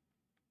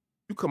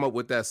You come up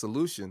with that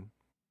solution.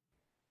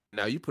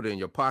 Now you put it in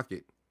your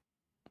pocket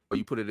or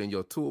you put it in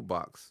your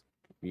toolbox.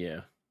 Yeah.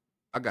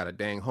 I got a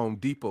dang Home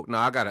Depot. No,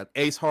 I got an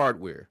Ace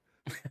Hardware.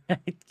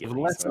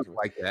 Lessons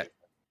like that,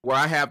 where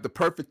I have the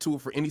perfect tool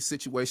for any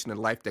situation in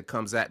life that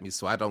comes at me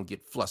so I don't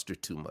get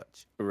flustered too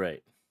much.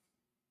 Right.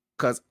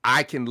 Because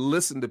I can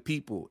listen to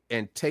people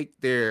and take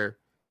their,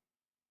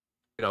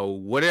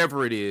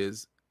 whatever it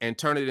is and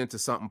turn it into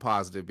something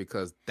positive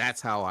because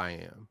that's how I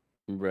am.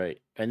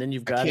 Right. And then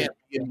you've got I can't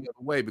be any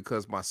other way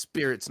because my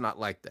spirit's not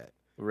like that.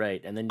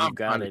 Right. And then you've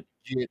got it.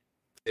 Get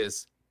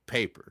this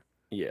paper.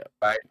 Yeah.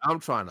 Right. I'm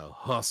trying to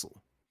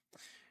hustle.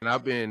 And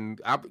I've been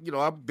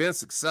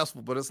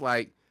successful, but it's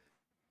like,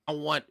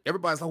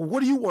 everybody's like, well, what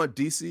do you want,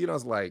 DC? And I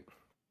was like,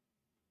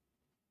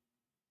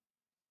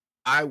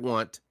 I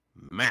want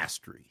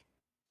mastery.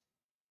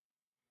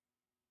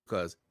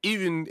 Because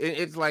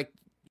it's like,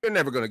 you're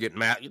never going to get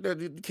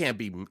you can't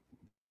be,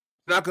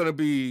 not going to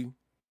be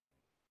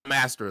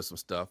master of some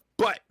stuff,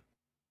 but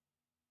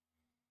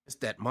it's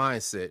that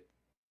mindset.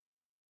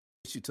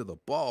 Gets you to the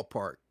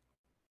ballpark.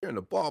 You're in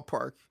the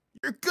ballpark.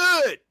 You're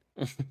good.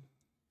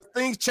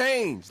 Things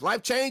change.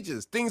 Life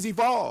changes. Things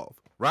evolve,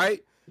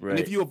 right? Right. And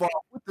if you evolve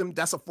with them,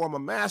 that's a form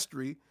of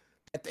mastery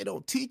that they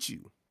don't teach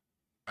you,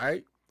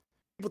 right?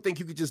 People think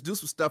you could just do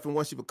some stuff and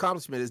once you've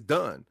accomplished it, it's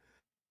done.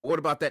 What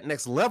about that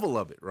next level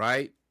of it,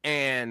 right?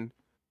 And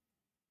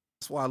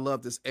that's why I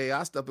love this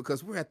AI stuff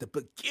because we're at the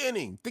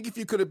beginning. Think if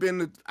you could have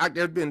been,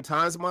 there have been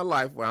times in my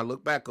life where I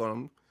look back on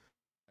them,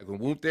 like when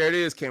Whoop There It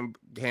Is came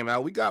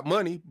out, we got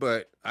money,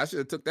 but I should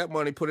have took that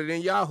money, put it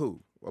in Yahoo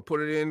or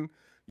put it in,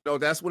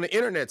 that's when the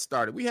internet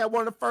started. We had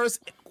one of the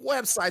first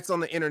websites on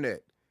the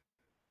internet.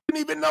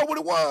 Didn't even know what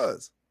it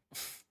was.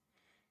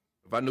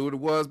 If I knew what it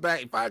was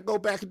if I go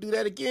back and do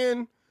that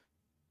again,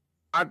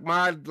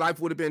 my life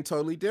would have been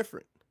totally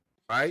different,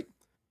 right?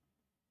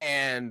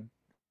 And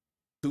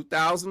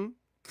 2000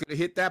 could have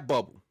hit that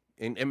bubble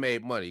and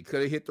made money.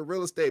 Could have hit the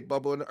real estate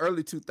bubble in the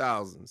early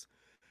 2000s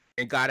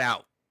and got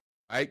out.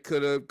 Right?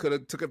 Could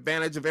have took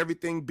advantage of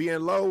everything being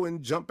low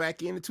and jumped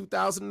back in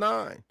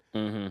 2009.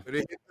 Mm-hmm.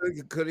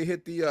 Could have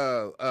hit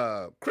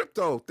the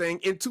crypto thing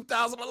in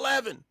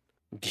 2011.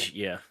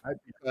 Yeah, right?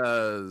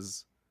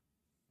 Because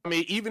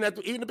even at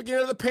the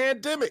beginning of the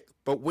pandemic,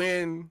 but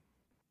when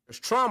there's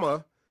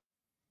trauma,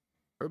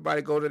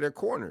 everybody go to their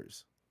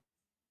corners.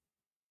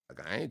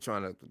 Like I ain't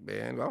trying to,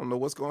 man. I don't know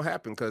what's gonna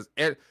happen because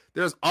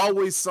there's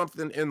always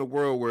something in the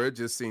world where it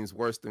just seems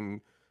worse than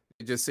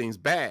it just seems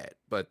bad.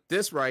 But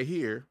this right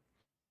here.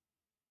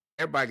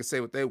 Everybody can say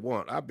what they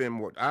want.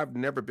 I've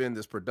never been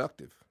this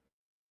productive.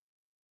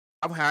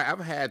 I've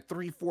had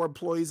 3-4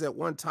 employees at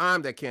one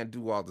time that can't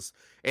do all this.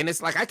 And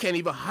it's like I can't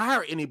even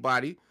hire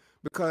anybody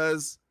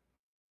because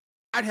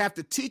I'd have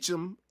to teach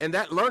them, and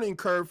that learning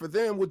curve for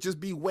them would just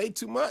be way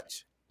too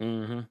much.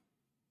 Mm-hmm.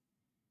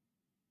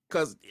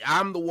 Because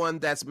I'm the one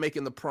that's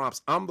making the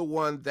prompts. I'm the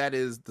one that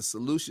is the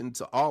solution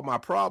to all my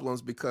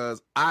problems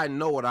because I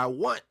know what I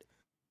want.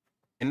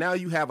 And now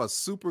you have a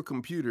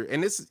supercomputer,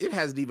 and it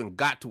hasn't even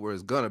got to where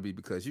it's gonna be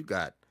because you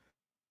got.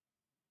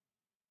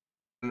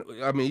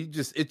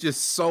 It's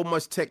just so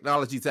much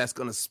technology that's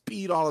gonna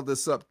speed all of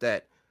this up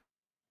that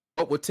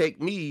what would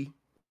take me.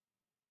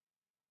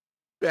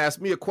 You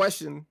ask me a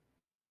question,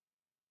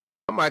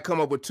 I might come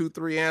up with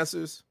 2-3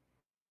 answers.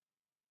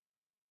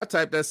 I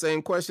type that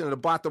same question and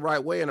about the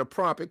right way in a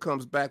prompt, it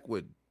comes back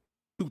with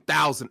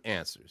 2,000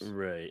 answers.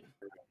 Right.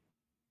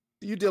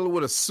 You're dealing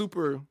with a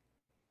super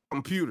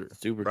computer,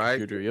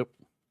 right? Yep.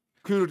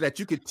 Computer that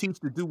you could teach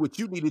to do what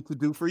you needed to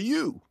do for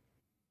you.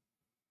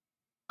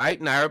 Right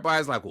now,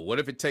 everybody's like, "Well, what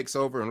if it takes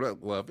over?" And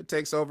well, if it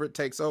takes over, it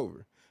takes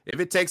over. If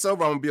it takes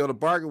over, I'm gonna be able to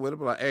bargain with it.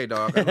 Like, hey,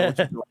 dog, I know what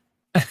you're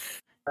doing.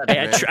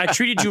 Hey, I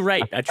treated you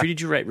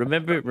right.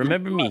 Remember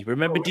me.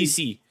 Remember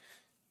DC.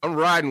 I'm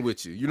riding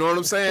with you. You know what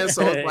I'm saying?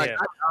 So it's like Yeah.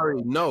 I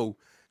already know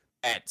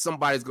that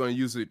somebody's gonna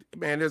use it.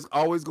 Man, there's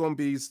always gonna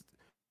be,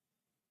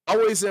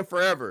 always and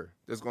forever.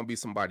 There's gonna be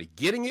somebody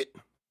getting it.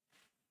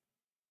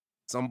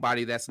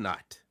 Somebody that's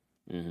not.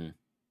 Mm-hmm.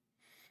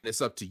 It's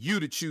up to you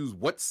to choose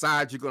what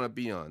side you're going to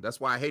be on. That's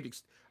why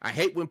I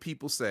hate when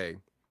people say,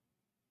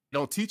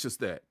 don't teach us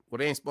that. Well,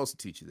 they ain't supposed to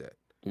teach you that.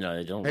 No,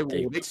 they don't.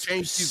 Hey, they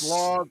changed these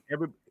laws.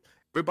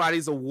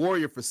 Everybody's a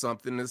warrior for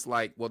something. It's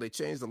like, well, they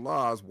changed the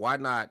laws. Why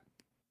not,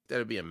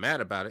 instead of being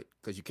mad about it,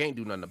 because you can't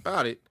do nothing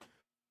about it,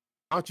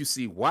 why don't you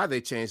see why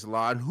they changed the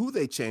law and who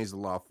they changed the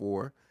law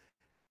for,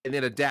 and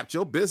then adapt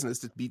your business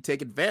to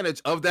take advantage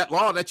of that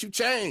law that you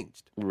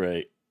changed.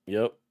 Right.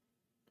 Yep.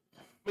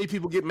 Many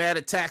people get mad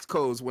at tax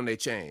codes when they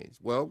change.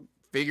 Well,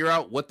 figure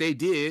out what they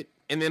did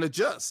and then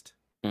adjust.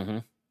 Mm-hmm.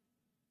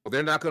 Well,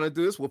 they're not going to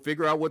do this. We'll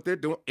figure out what they're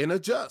doing and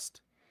adjust.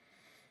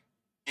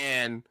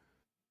 And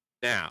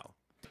now,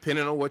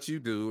 depending on what you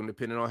do and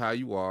depending on how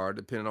you are,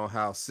 depending on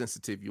how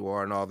sensitive you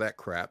are and all that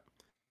crap,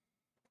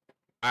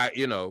 I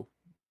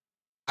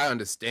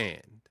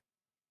understand.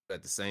 But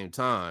at the same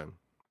time,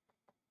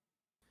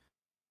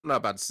 I'm not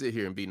about to sit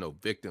here and be no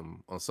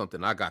victim on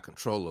something I got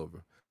control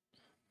over.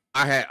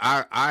 I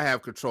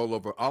have control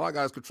over. All I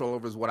got is control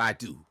over is what I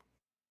do.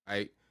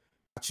 Right?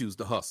 I choose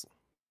to hustle.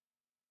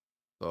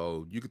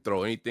 So you could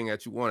throw anything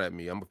that you want at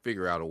me. I'm gonna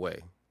figure out a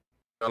way.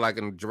 Like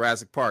in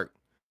Jurassic Park,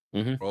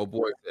 old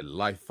boy said,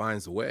 "Life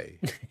finds a way."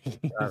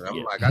 I'm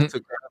Yeah. like, I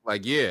took her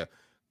like, yeah,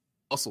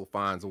 also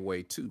finds a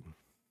way too.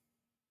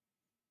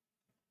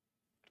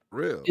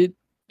 Real.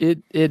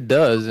 It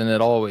does, and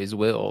it always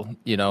will,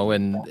 you know,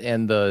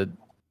 and the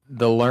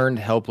learned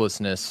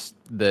helplessness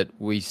that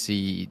we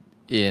see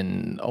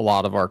in a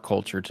lot of our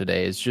culture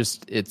today is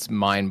just, it's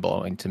mind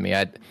blowing to me.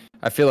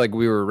 I feel like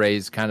we were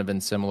raised kind of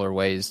in similar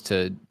ways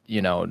to,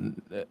 you know,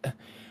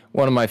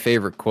 one of my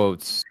favorite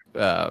quotes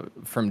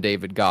from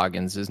David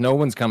Goggins is, "No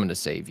one's coming to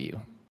save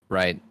you,"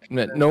 right?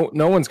 No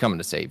one's coming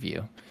to save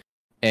you.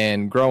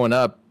 And growing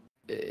up,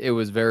 it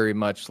was very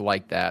much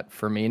like that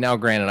for me. Now,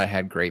 granted, I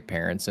had great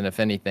parents, and if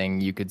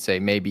anything, you could say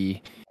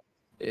maybe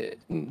it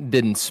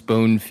didn't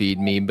spoon feed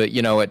me, but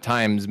you know, at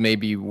times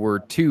maybe were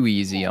too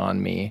easy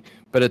on me.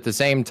 But at the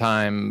same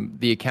time,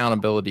 the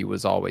accountability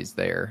was always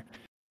there,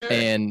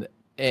 and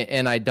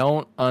I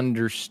don't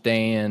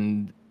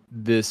understand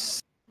this.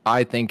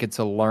 I think it's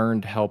a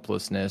learned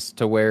helplessness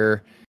to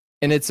where,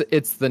 and it's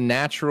the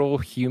natural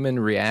human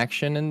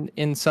reaction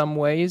in some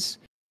ways,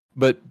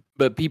 but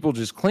people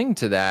just cling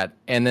to that,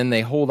 and then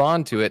they hold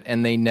on to it,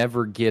 and they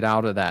never get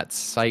out of that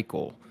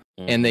cycle.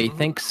 And they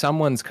think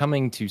someone's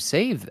coming to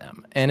save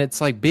them. And it's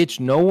like, bitch,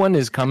 no one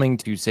is coming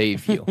to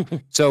save you.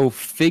 So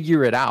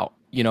figure it out.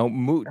 You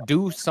know,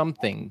 do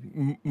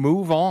something.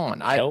 Move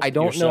on. I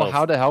don't know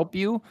how to help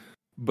you,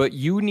 but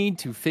you need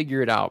to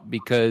figure it out,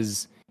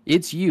 because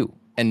it's you,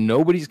 and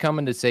nobody's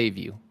coming to save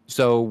you.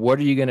 So what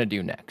are you going to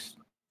do next?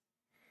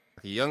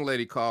 A young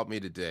lady called me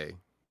today,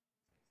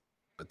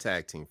 a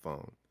tag team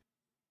phone.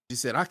 She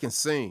said, "I can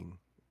sing.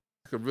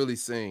 I could really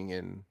sing.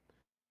 And,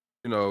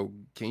 you know,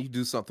 can you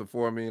do something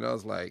for me?" And I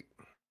was like,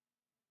 I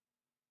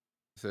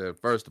said,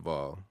 "First of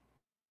all,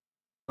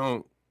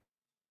 don't."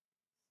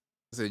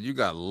 I said, "You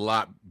got a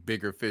lot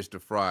bigger fish to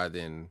fry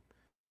than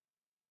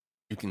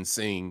you can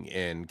sing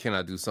and can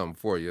I do something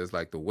for you." It's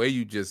like the way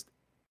you just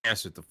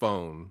answered the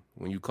phone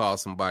when you call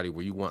somebody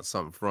where you want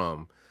something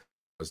from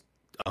was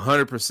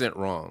 100%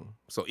 wrong.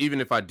 So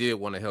even if I did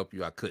want to help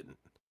you, I couldn't.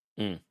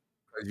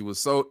 Because you were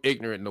so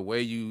ignorant in the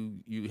way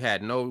you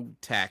had no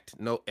tact,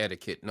 no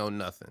etiquette, no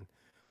nothing.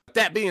 But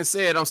that being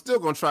said, I'm still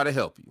going to try to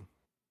help you.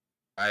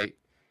 Right?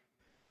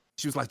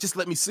 She was like, "Just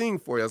let me sing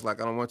for you." I was like,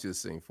 "I don't want you to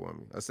sing for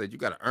me." I said, "You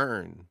got to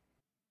earn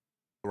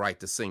the right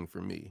to sing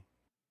for me.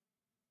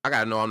 I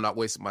got to know I'm not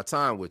wasting my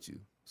time with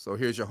you. So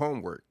here's your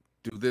homework.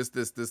 Do this,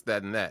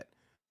 that, and that."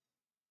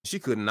 She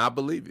could not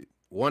believe it.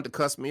 Wanted to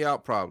cuss me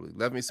out probably.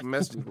 Left me some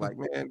messages like,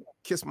 "Man,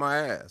 kiss my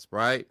ass,"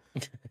 right?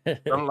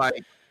 I'm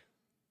like,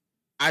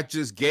 I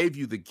just gave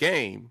you the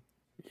game.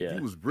 Yeah.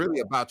 It was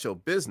really about your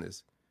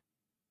business.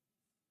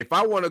 If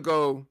I want to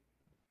go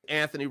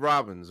Anthony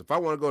Robbins, if I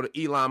want to go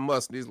to Elon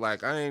Musk, he's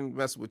like, "I ain't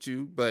messing with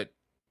you, but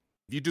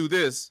if you do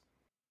this,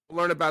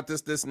 learn about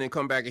this, and then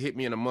come back and hit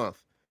me in a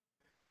month."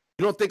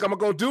 You don't think I'm gonna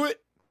go do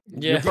it?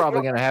 Yeah. You're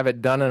probably going to have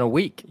it done in a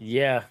week.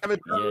 Yeah. Have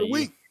it done in a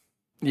week.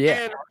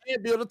 Yeah. And I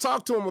can't be able to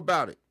talk to him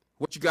about it.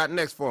 What you got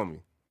next for me?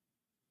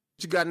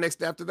 What you got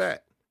next after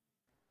that?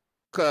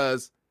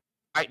 Because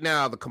right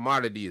now the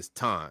commodity is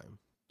time.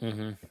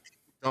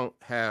 Don't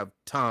have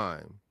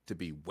time to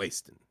be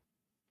wasting.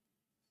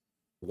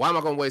 Why am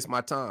I going to waste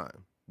my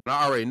time?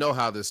 I already know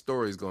how this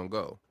story is going to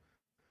go.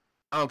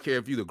 I don't care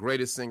if you're the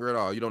greatest singer at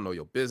all. You don't know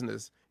your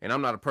business. And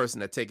I'm not a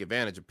person that take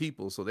advantage of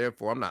people. So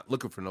therefore, I'm not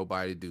looking for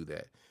nobody to do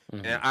that.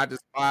 And I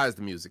despise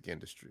the music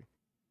industry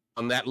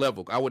on that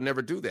level. I would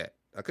never do that.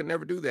 I could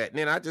never do that. And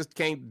then I just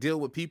can't deal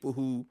with people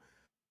who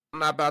I'm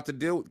not about to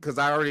deal with, because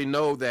I already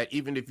know that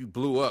even if you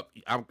blew up,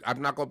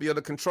 I'm not going to be able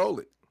to control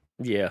it.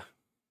 Yeah.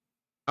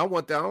 I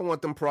want that. I don't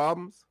want them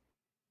problems.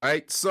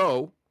 Right.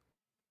 So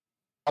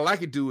all I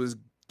could do is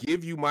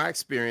give you my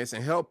experience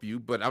and help you,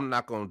 but I'm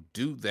not going to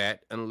do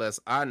that unless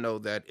I know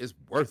that it's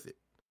worth it.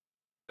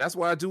 That's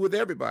what I do with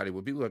everybody.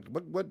 With people like,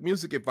 what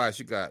music advice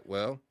you got?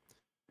 Well,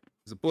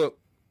 there's a book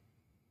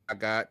I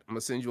got. I'm going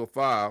to send you a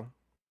file.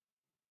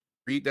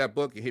 Read that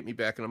book and hit me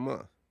back in a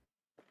month.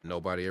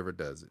 Nobody ever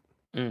does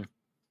it.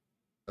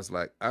 It's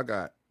like, I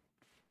got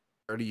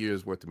 30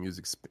 years worth of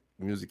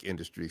music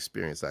industry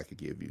experience I could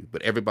give you.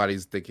 But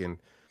everybody's thinking,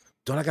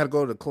 don't I got to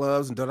go to the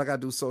clubs, and don't I got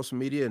to do social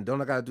media, and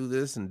don't I got to do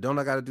this, and don't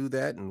I got to do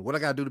that, and what I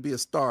got to do to be a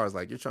star? It's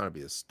like, you're trying to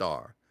be a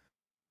star.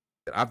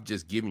 I've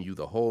just given you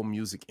the whole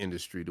music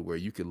industry to where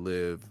you can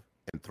live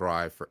and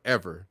thrive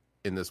forever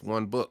in this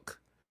one book.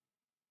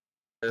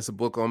 It's a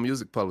book on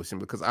music publishing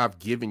because I've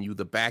given you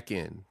the back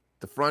end.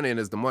 The front end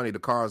is the money, the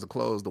cars, the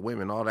clothes, the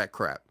women, all that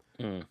crap.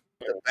 The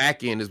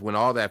back end is when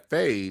all that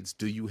fades.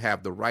 Do you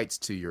have the rights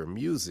to your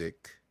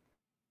music?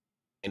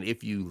 And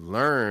if you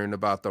learn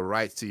about the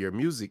rights to your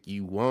music,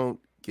 you won't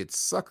get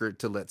suckered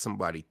to let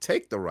somebody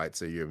take the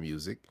rights of your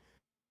music.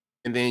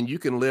 And then you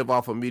can live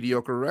off a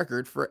mediocre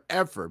record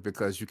forever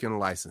because you can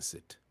license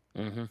it.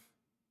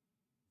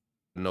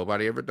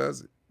 Nobody ever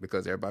does it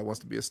because everybody wants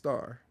to be a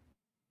star.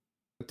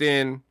 But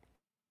then,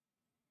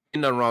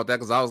 ain't nothing wrong with that,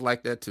 because I was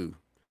like that too.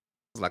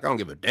 I was like, I don't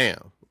give a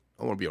damn.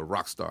 I want to be a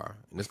rock star,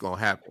 and it's going to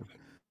happen.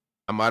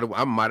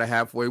 I might have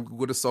halfway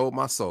would have sold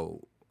my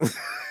soul. That's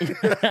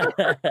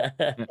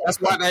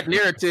why that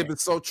narrative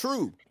is so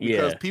true,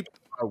 because people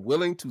are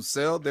willing to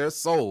sell their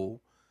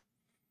soul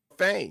for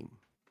fame.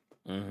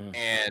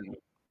 And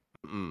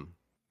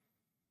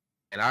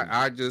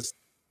I just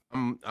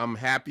I'm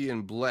happy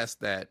and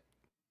blessed that,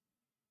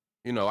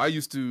 you know, I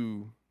was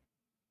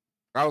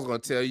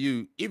going to tell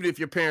you, even if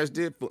your parents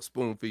did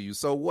spoon feed you,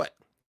 so what?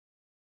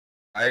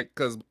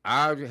 Because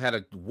I had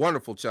a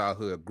wonderful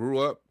childhood, grew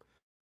up,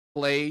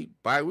 played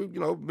by, you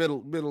know,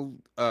 middle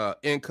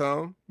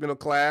income, middle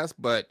class,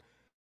 but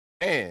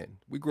man,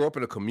 we grew up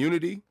in a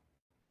community,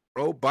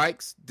 rode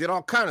bikes, did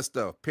all kind of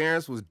stuff.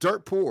 Parents was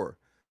dirt poor,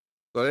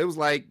 so it was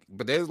like,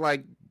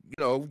 you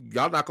know,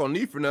 y'all not gonna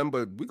need for nothing,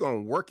 but we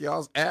gonna work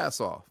y'all's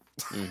ass off.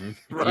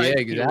 Right? Yeah,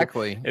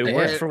 exactly. It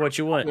works for what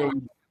you want.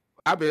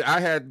 We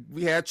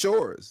had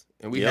chores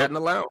and we had an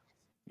allowance.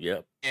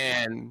 Yep.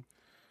 And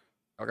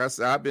like I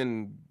said, I've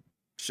been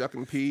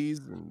shucking peas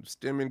and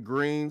stemming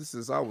greens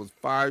since I was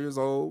 5 years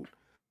old.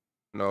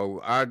 You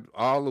know,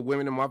 all the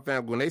women in my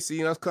family, when they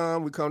see us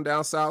come, we come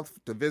down south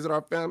to visit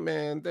our family,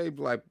 man, they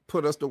like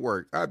put us to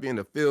work. I'd be in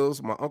the fields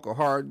with my Uncle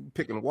Hard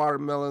picking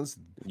watermelons,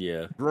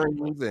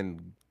 greens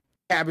and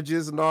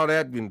cabbages and all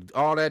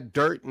that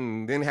dirt,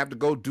 and then have to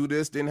go do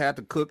this, then have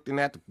to cook, then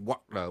have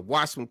to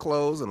wash some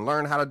clothes and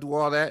learn how to do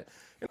all that.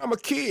 And I'm a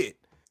kid.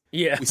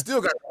 Yeah. We still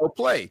got to go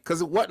play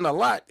because it wasn't a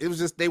lot. It was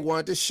just they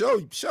wanted to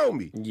show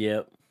me.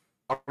 Yep.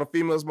 All the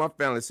females in my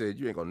family said,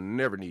 you ain't gonna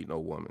never need no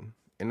woman.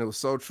 And it was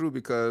so true,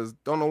 because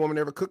don't no woman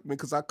ever cooked me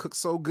because I cook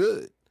so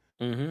good.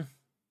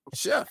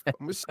 Chef.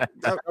 I'm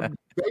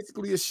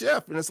basically a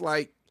chef. And it's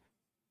like,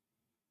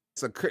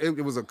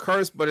 it was a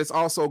curse, but it's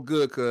also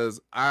good because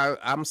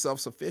I'm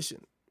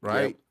self-sufficient,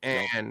 right?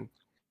 Yep. And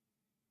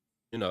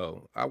you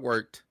know, I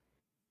worked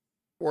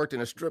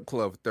in a strip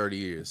club for 30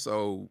 years.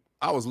 So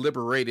I was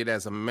liberated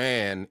as a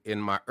man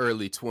in my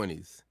early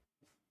 20s,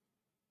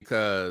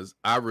 because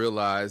I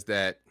realized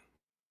that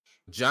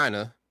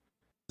vagina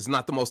is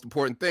not the most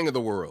important thing in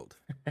the world.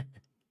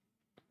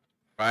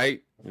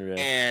 Right?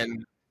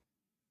 And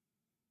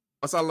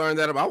once I learned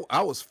that,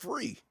 I was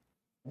free.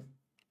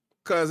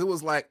 Because it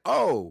was like,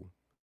 oh,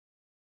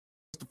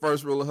 what's the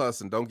first rule of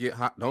hustling? Don't get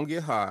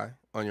high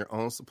on your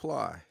own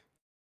supply.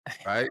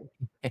 Right?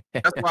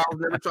 That's why I was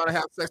never trying to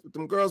have sex with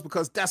them girls,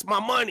 because that's my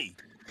money.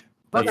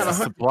 I got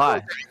 $100,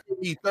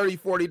 $30,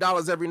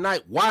 $40 every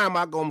night. Why am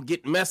I gonna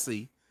get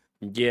messy?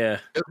 Yeah.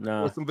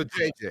 With some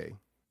vajayjay,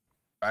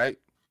 right?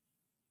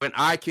 When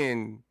I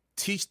can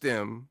teach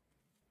them,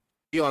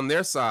 be on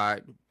their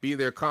side, be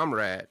their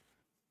comrade,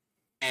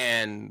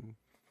 and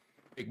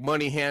make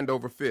money hand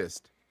over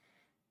fist.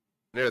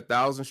 There are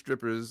 1,000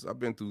 strippers. I've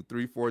been through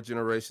 3-4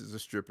 generations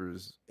of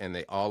strippers, and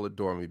they all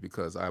adore me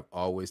because I've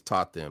always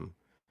taught them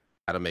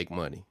how to make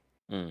money.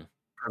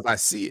 Because I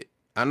see it.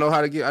 I know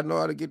how to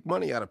get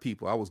money out of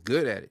people. I was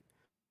good at it.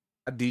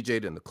 I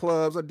DJ'd in the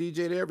clubs. I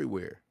DJ'd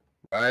everywhere,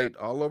 right?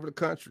 All over the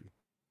country.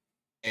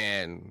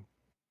 And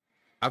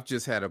I've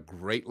just had a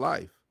great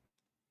life.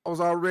 I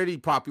was already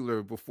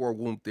popular before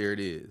Whoop There It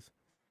Is.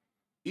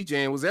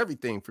 DJing was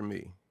everything for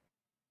me.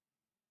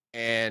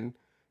 And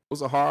it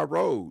was a hard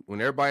road.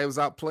 When everybody was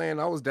out playing,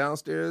 I was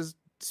downstairs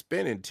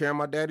spinning, tearing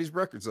my daddy's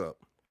records up.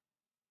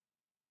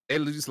 They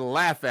used to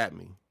laugh at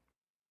me.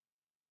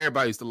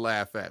 Everybody used to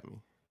laugh at me.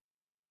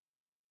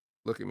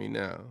 Look at me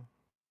now.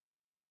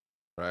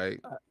 Right?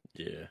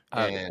 Yeah.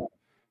 And,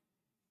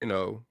 you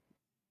know,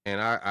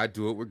 and I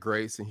do it with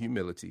grace and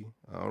humility.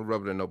 I don't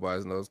rub it in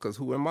nobody's nose, because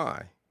who am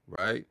I?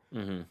 Right?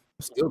 I'm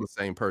still the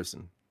same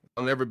person.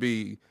 I'll never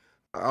be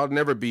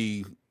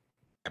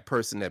that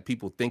person that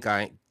people think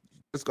I ain't.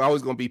 It's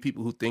always going to be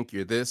people who think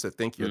you're this or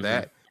think you're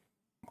that.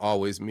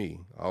 Always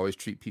me. I always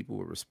treat people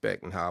with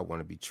respect and how I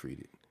want to be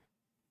treated.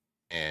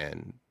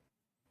 And,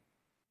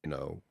 you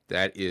know,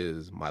 that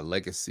is my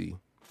legacy.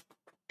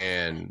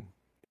 And,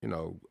 you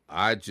know,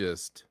 I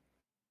just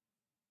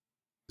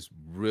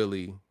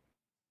really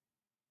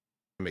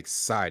am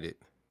excited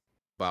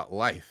about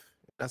life.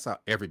 That's how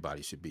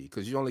everybody should be,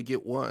 because you only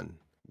get one.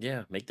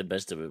 Yeah, make the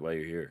best of it while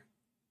you're here.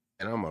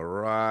 And I'm going to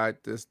ride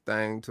this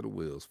thing till the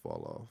wheels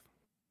fall off.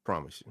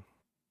 Promise you.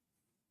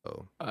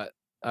 So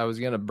I was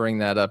going to bring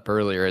that up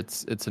earlier.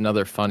 It's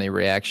another funny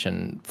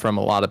reaction from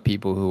a lot of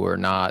people who are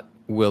not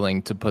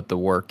willing to put the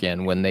work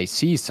in when they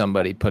see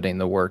somebody putting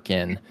the work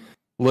in.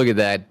 Look at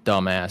that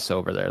dumbass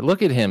over there.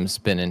 Look at him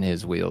spinning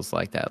his wheels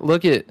like that.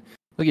 Look at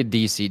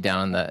DC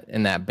down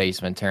in that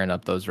basement tearing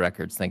up those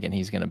records, thinking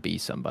he's going to be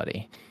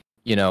somebody.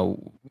 You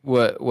know,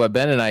 what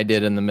Ben and I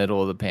did in the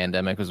middle of the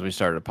pandemic was we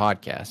started a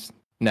podcast.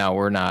 Now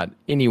we're not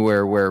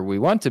anywhere where we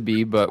want to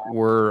be, but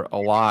we're a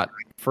lot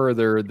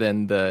further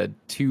than the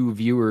 2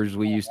 viewers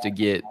we used to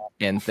get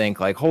and think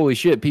like, holy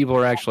shit, people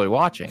are actually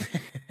watching,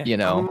 you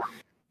know?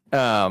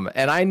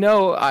 And I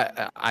know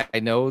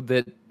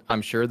that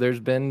I'm sure there's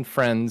been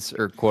friends,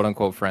 or quote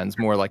unquote friends,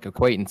 more like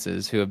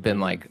acquaintances, who have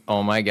been like,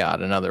 oh my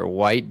God, another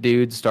white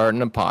dude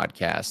starting a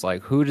podcast.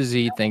 Like, who does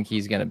he think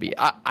he's going to be?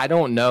 I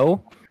don't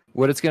know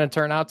what it's going to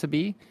turn out to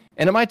be.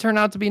 And it might turn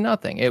out to be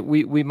nothing.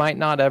 We might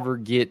not ever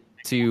get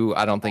to,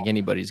 I don't think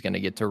anybody's going to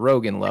get to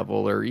Rogan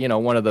level or, you know,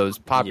 one of those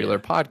popular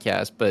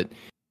podcasts, but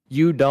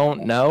you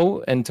don't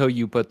know until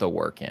you put the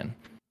work in.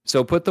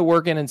 So put the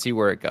work in and see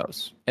where it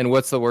goes. And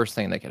what's the worst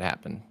thing that could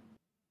happen?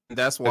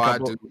 That's why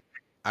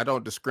I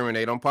don't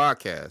discriminate on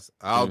podcasts.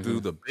 I'll do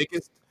the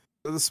biggest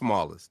to the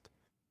smallest,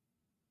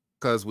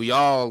 because we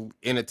all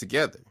in it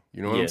together.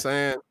 You know what I'm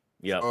saying?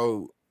 Yeah.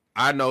 So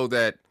I know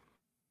that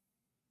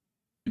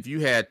if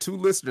you had 2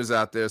 listeners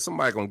out there,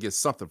 somebody gonna get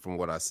something from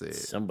what I said.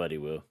 Somebody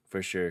will,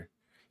 for sure.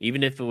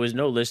 Even if it was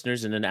no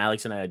listeners, and then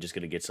Alex and I are just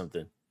gonna get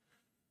something.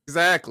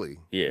 Exactly.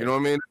 Yeah. You know what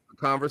I mean? It's a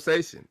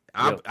conversation.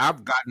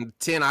 I've gotten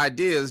 10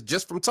 ideas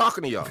just from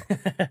talking to y'all.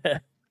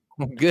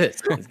 Good.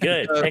 It's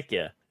good. Heck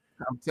yeah.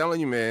 I'm telling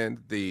you, man,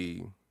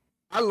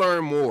 I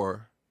learn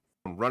more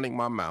from running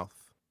my mouth.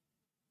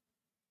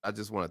 I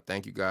just want to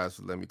thank you guys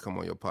for letting me come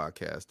on your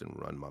podcast and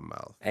run my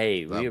mouth.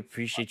 Hey, we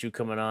appreciate you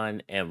coming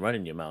on and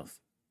running your mouth.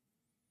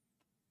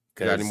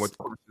 You got any more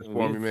questions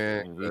for me,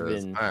 man?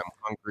 I am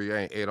hungry.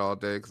 I ain't ate all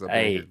day because I've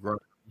been here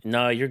grinding.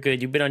 No, you're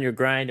good. You've been on your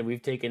grind, and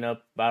we've taken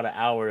up about an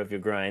hour of your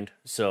grind.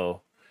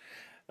 So,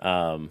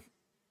 no,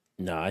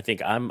 I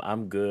think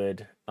I'm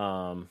good.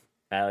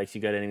 Alex,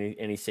 you got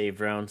any save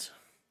rounds?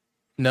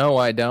 No,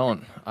 I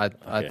don't.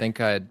 I think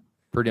I'd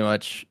pretty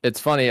much. It's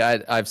funny.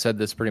 I've said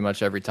this pretty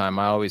much every time.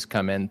 I always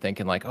come in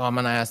thinking like, oh, I'm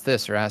gonna ask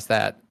this or ask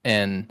that,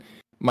 and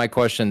my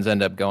questions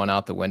end up going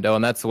out the window,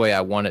 and that's the way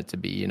I want it to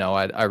be. You know,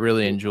 I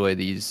really enjoy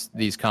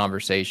these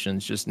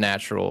conversations, just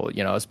natural.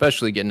 You know,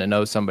 especially getting to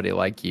know somebody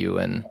like you,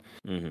 and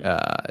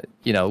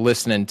you know,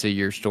 listening to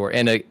your story.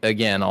 And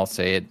again, I'll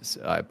say it.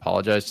 I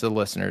apologize to the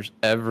listeners.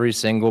 Every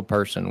single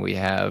person we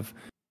have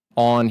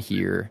on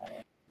here,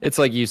 it's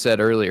like you said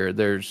earlier.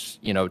 There's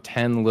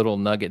 10 little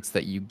nuggets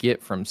that you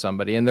get from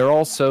somebody, and they're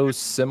all so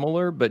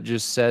similar, but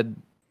just said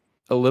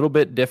a little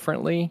bit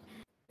differently.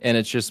 And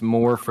it's just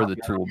more for the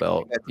tool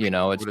belt, you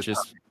know. It's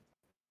just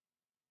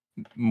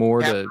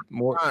more to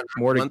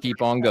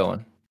keep on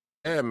going.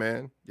 Yeah,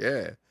 man.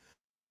 Yeah.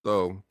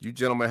 So you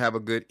gentlemen have a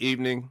good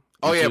evening.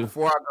 Oh yeah,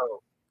 before I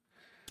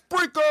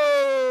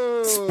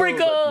go,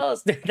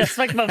 sprinkles. That's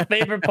like my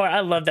favorite part.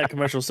 I love that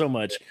commercial so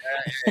much.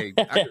 Hey,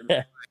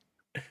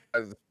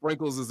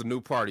 sprinkles is the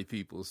new party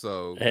people.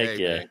 So heck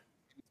yeah. Man,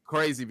 it's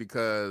crazy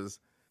because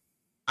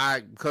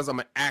I'm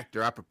an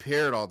actor, I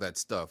prepared all that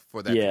stuff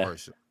for that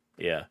commercial.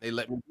 Yeah. They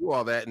let me do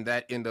all that, and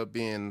that ended up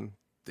being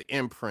the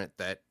imprint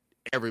that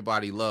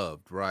everybody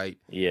loved, right?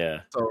 Yeah.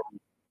 So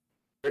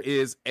there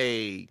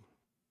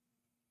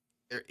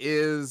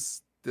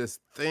is this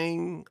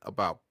thing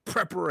about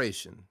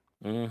preparation.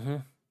 Mm-hmm.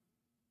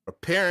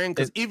 Preparing,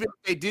 because even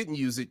if they didn't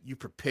use it, you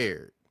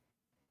prepared,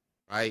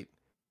 right?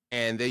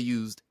 And they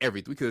used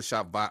everything. We could have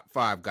shot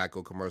 5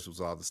 Geico commercials,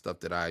 all the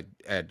stuff that I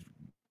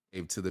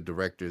gave to the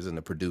directors and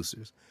the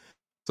producers.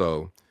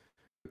 So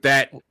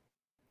that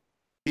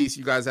peace.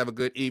 You guys have a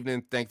good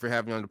evening. Thank you for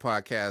having me on the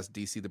podcast.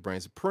 DC the Brain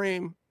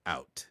Supreme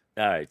out.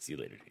 All right. See you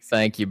later. DC.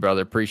 Thank you,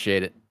 brother.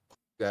 Appreciate it.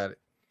 Got it.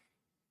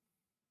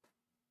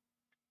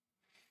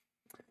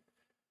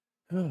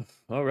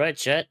 All right,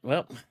 chat.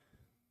 Well,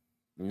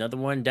 another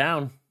one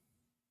down.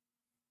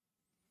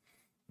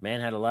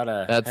 Man had a lot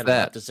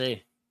to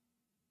say.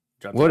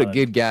 What a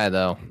good guy,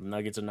 though.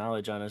 Nuggets of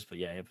knowledge on us, but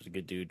yeah, he was a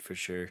good dude for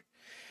sure.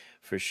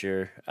 For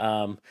sure.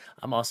 I'm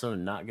also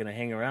not gonna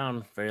hang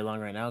around very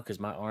long right now because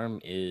my arm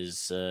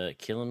is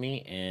killing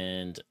me,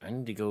 and I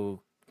need to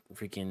go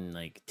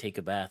freaking take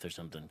a bath or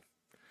something.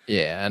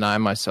 Yeah, and I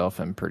myself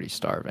am pretty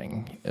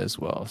starving as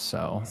well.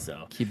 So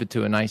keep it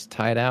to a nice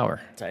tight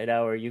hour. Tight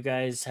hour. You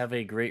guys have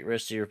a great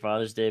rest of your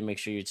Father's Day. Make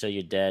sure you tell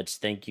your dads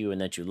thank you and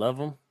that you love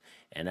them.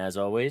 And as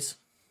always,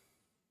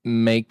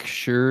 make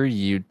sure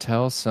you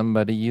tell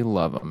somebody you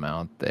love them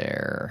out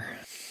there.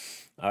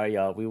 All right,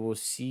 y'all. We will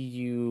see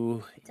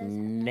you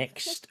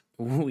next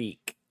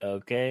week.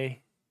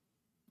 Okay?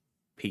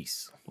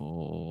 Peace.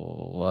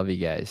 Love you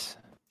guys.